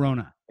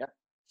 Corona. Yeah.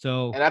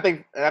 So, and I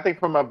think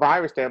from a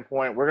virus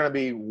standpoint, we're going to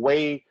be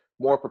way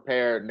more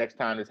prepared next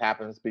time this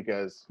happens,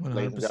 because 100%.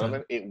 Ladies and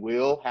gentlemen, it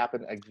will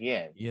happen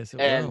again. Yes, it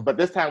will. But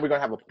this time we're going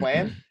to have a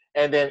plan.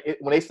 And then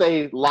when they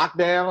say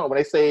lockdown, or when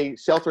they say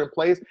shelter in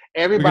place,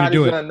 everybody's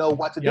going to know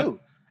what to do.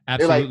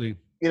 Absolutely.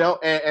 Like,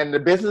 and the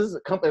business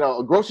company,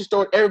 a grocery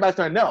store, everybody's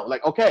going to know,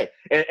 like, okay,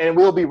 and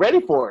we'll be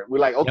ready for it. We're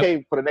like,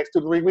 okay, for the next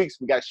 2 to 3 weeks,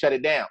 we got to shut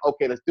it down.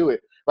 Okay, let's do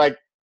it. Like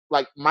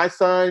my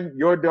son,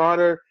 your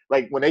daughter,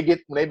 like when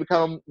they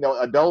become,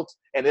 adults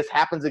and this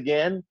happens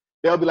again,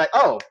 they'll be like,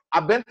 oh,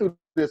 I've been through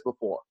this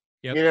before.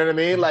 Yep. You know what I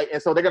mean? Like,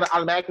 and so they're going to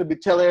automatically be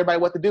telling everybody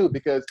what to do,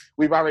 because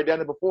we've already done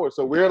it before.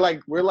 So we're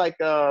like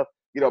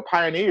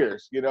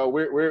pioneers,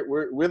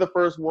 we're the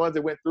first ones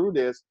that went through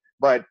this,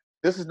 but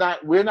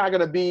we're not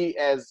going to be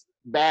as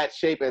bad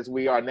shape as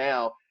we are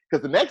now.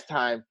 Because the next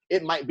time,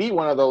 it might be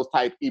one of those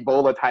type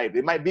Ebola type.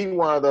 It might be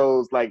one of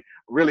those like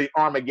really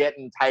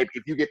Armageddon type,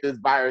 if you get this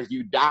virus,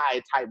 you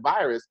die type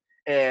virus.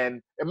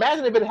 And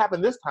imagine if it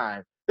happened this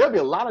time. There'll be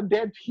a lot of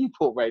dead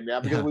people right now,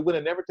 because we would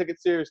have never took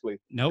it seriously,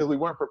 because we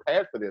weren't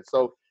prepared for this.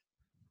 So,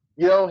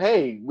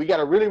 hey, we got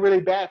a really, really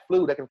bad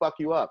flu that can fuck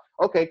you up.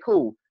 Okay,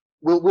 cool.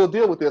 We'll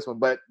deal with this one.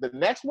 But the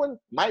next one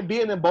might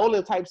be an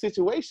Ebola type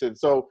situation.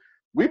 So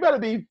we better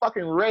be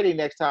fucking ready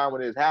next time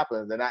when this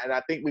happens. And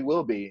I think we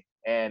will be.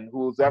 And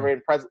who's ever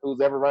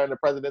running the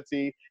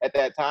presidency at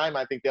that time,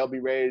 I think they'll be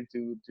ready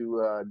to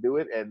do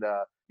it. And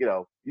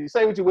you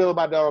say what you will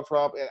about Donald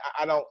Trump, and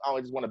I don't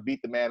just want to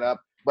beat the man up,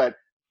 but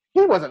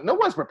no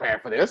one's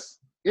prepared for this.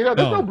 There's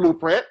no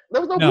blueprint.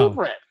 There was no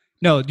blueprint.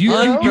 No,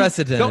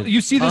 unprecedented.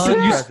 You see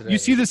this. You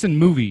see this in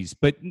movies,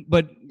 but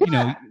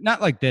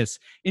not like this.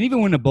 And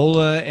even when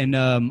Ebola and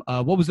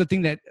what was the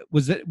thing that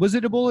was it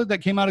Ebola that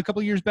came out a couple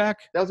of years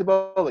back? That was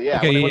Ebola. Yeah.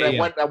 Okay,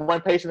 that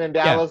one patient in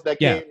Dallas that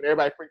came and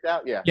everybody freaked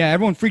out. Yeah. Yeah,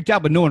 everyone freaked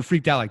out, but no one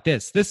freaked out like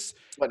this. This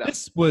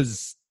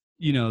was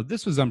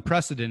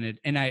unprecedented,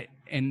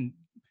 and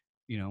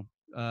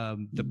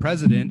the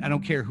president. I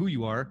don't care who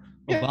you are,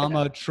 Yeah.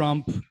 Obama,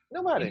 Trump,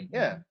 Nobody.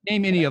 Yeah.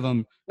 name any of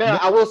them. Now,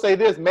 I will say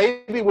this.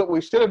 Maybe what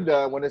we should have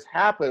done when this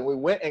happened, we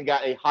went and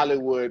got a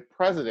Hollywood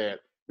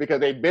president because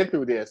they've been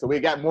through this. So we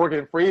got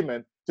Morgan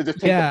Freeman to just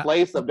take the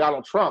place of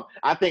Donald Trump.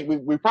 I think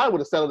we probably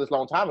would have settled this a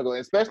long time ago.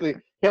 And especially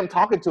him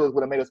talking to us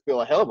would have made us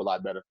feel a hell of a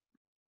lot better.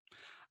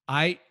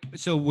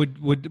 So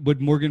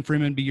would Morgan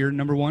Freeman be your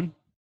number one?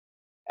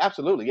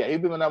 Absolutely. Yeah,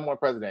 he'd be my number one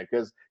president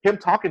because him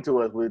talking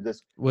to us would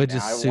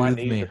just soothe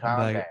me.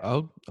 I'm like,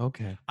 oh,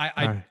 okay.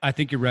 I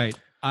think you're right.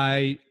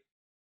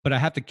 But I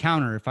have to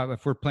counter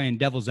if we're playing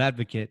devil's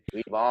advocate.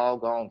 We've all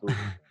gone through.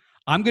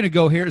 I'm going to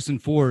go Harrison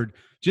Ford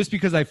just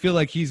because I feel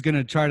like he's going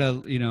to try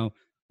to,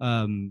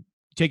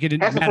 take it in.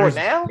 Harrison Ford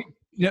now?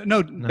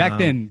 No, back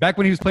then, back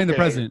when he was playing the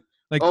president.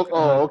 Like,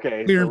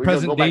 okay. Clear and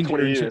present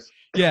danger.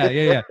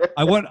 Yeah.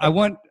 I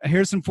want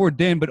Harrison Ford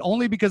then, but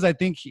only because I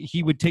think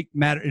he would take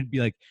matter and be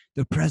like,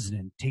 the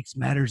president takes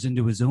matters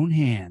into his own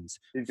hands,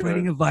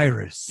 fighting a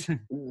virus,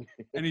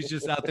 and he's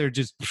just out there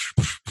just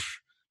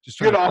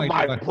trying get to off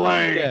my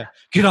plane. Yeah,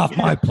 get off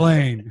my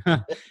plane.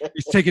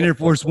 He's taking Air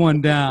Force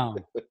One down.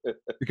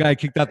 The guy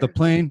kicked out the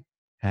plane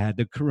had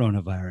the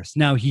coronavirus.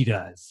 Now he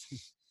does.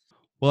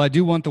 Well, I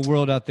do want the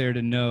world out there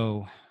to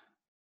know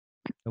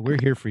that we're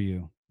here for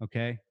you.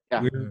 Okay.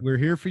 Yeah. We're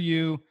here for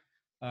you.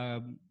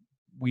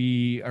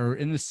 We are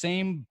in the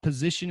same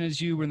position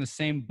as you. We're in the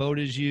same boat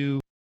as you.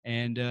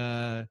 And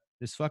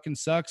this fucking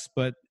sucks,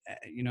 but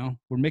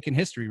we're making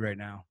history right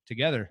now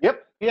together.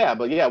 Yep. Yeah,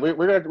 but yeah, we're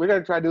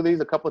gonna try to do these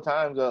a couple of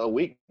times a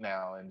week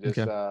now, and just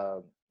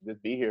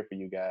be here for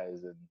you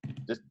guys and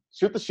just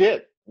shoot the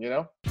shit.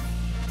 No.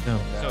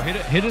 So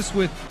hit us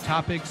with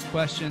topics,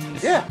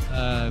 questions,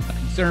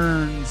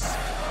 concerns,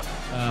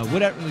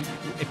 whatever.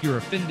 If you're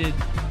offended,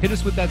 hit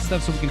us with that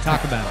stuff so we can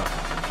talk about it.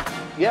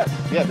 Yes,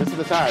 this is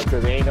the time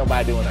because ain't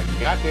nobody doing a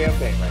goddamn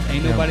thing right now.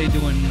 Ain't nobody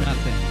doing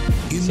nothing.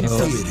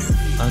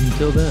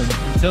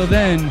 Until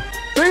then.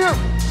 See ya.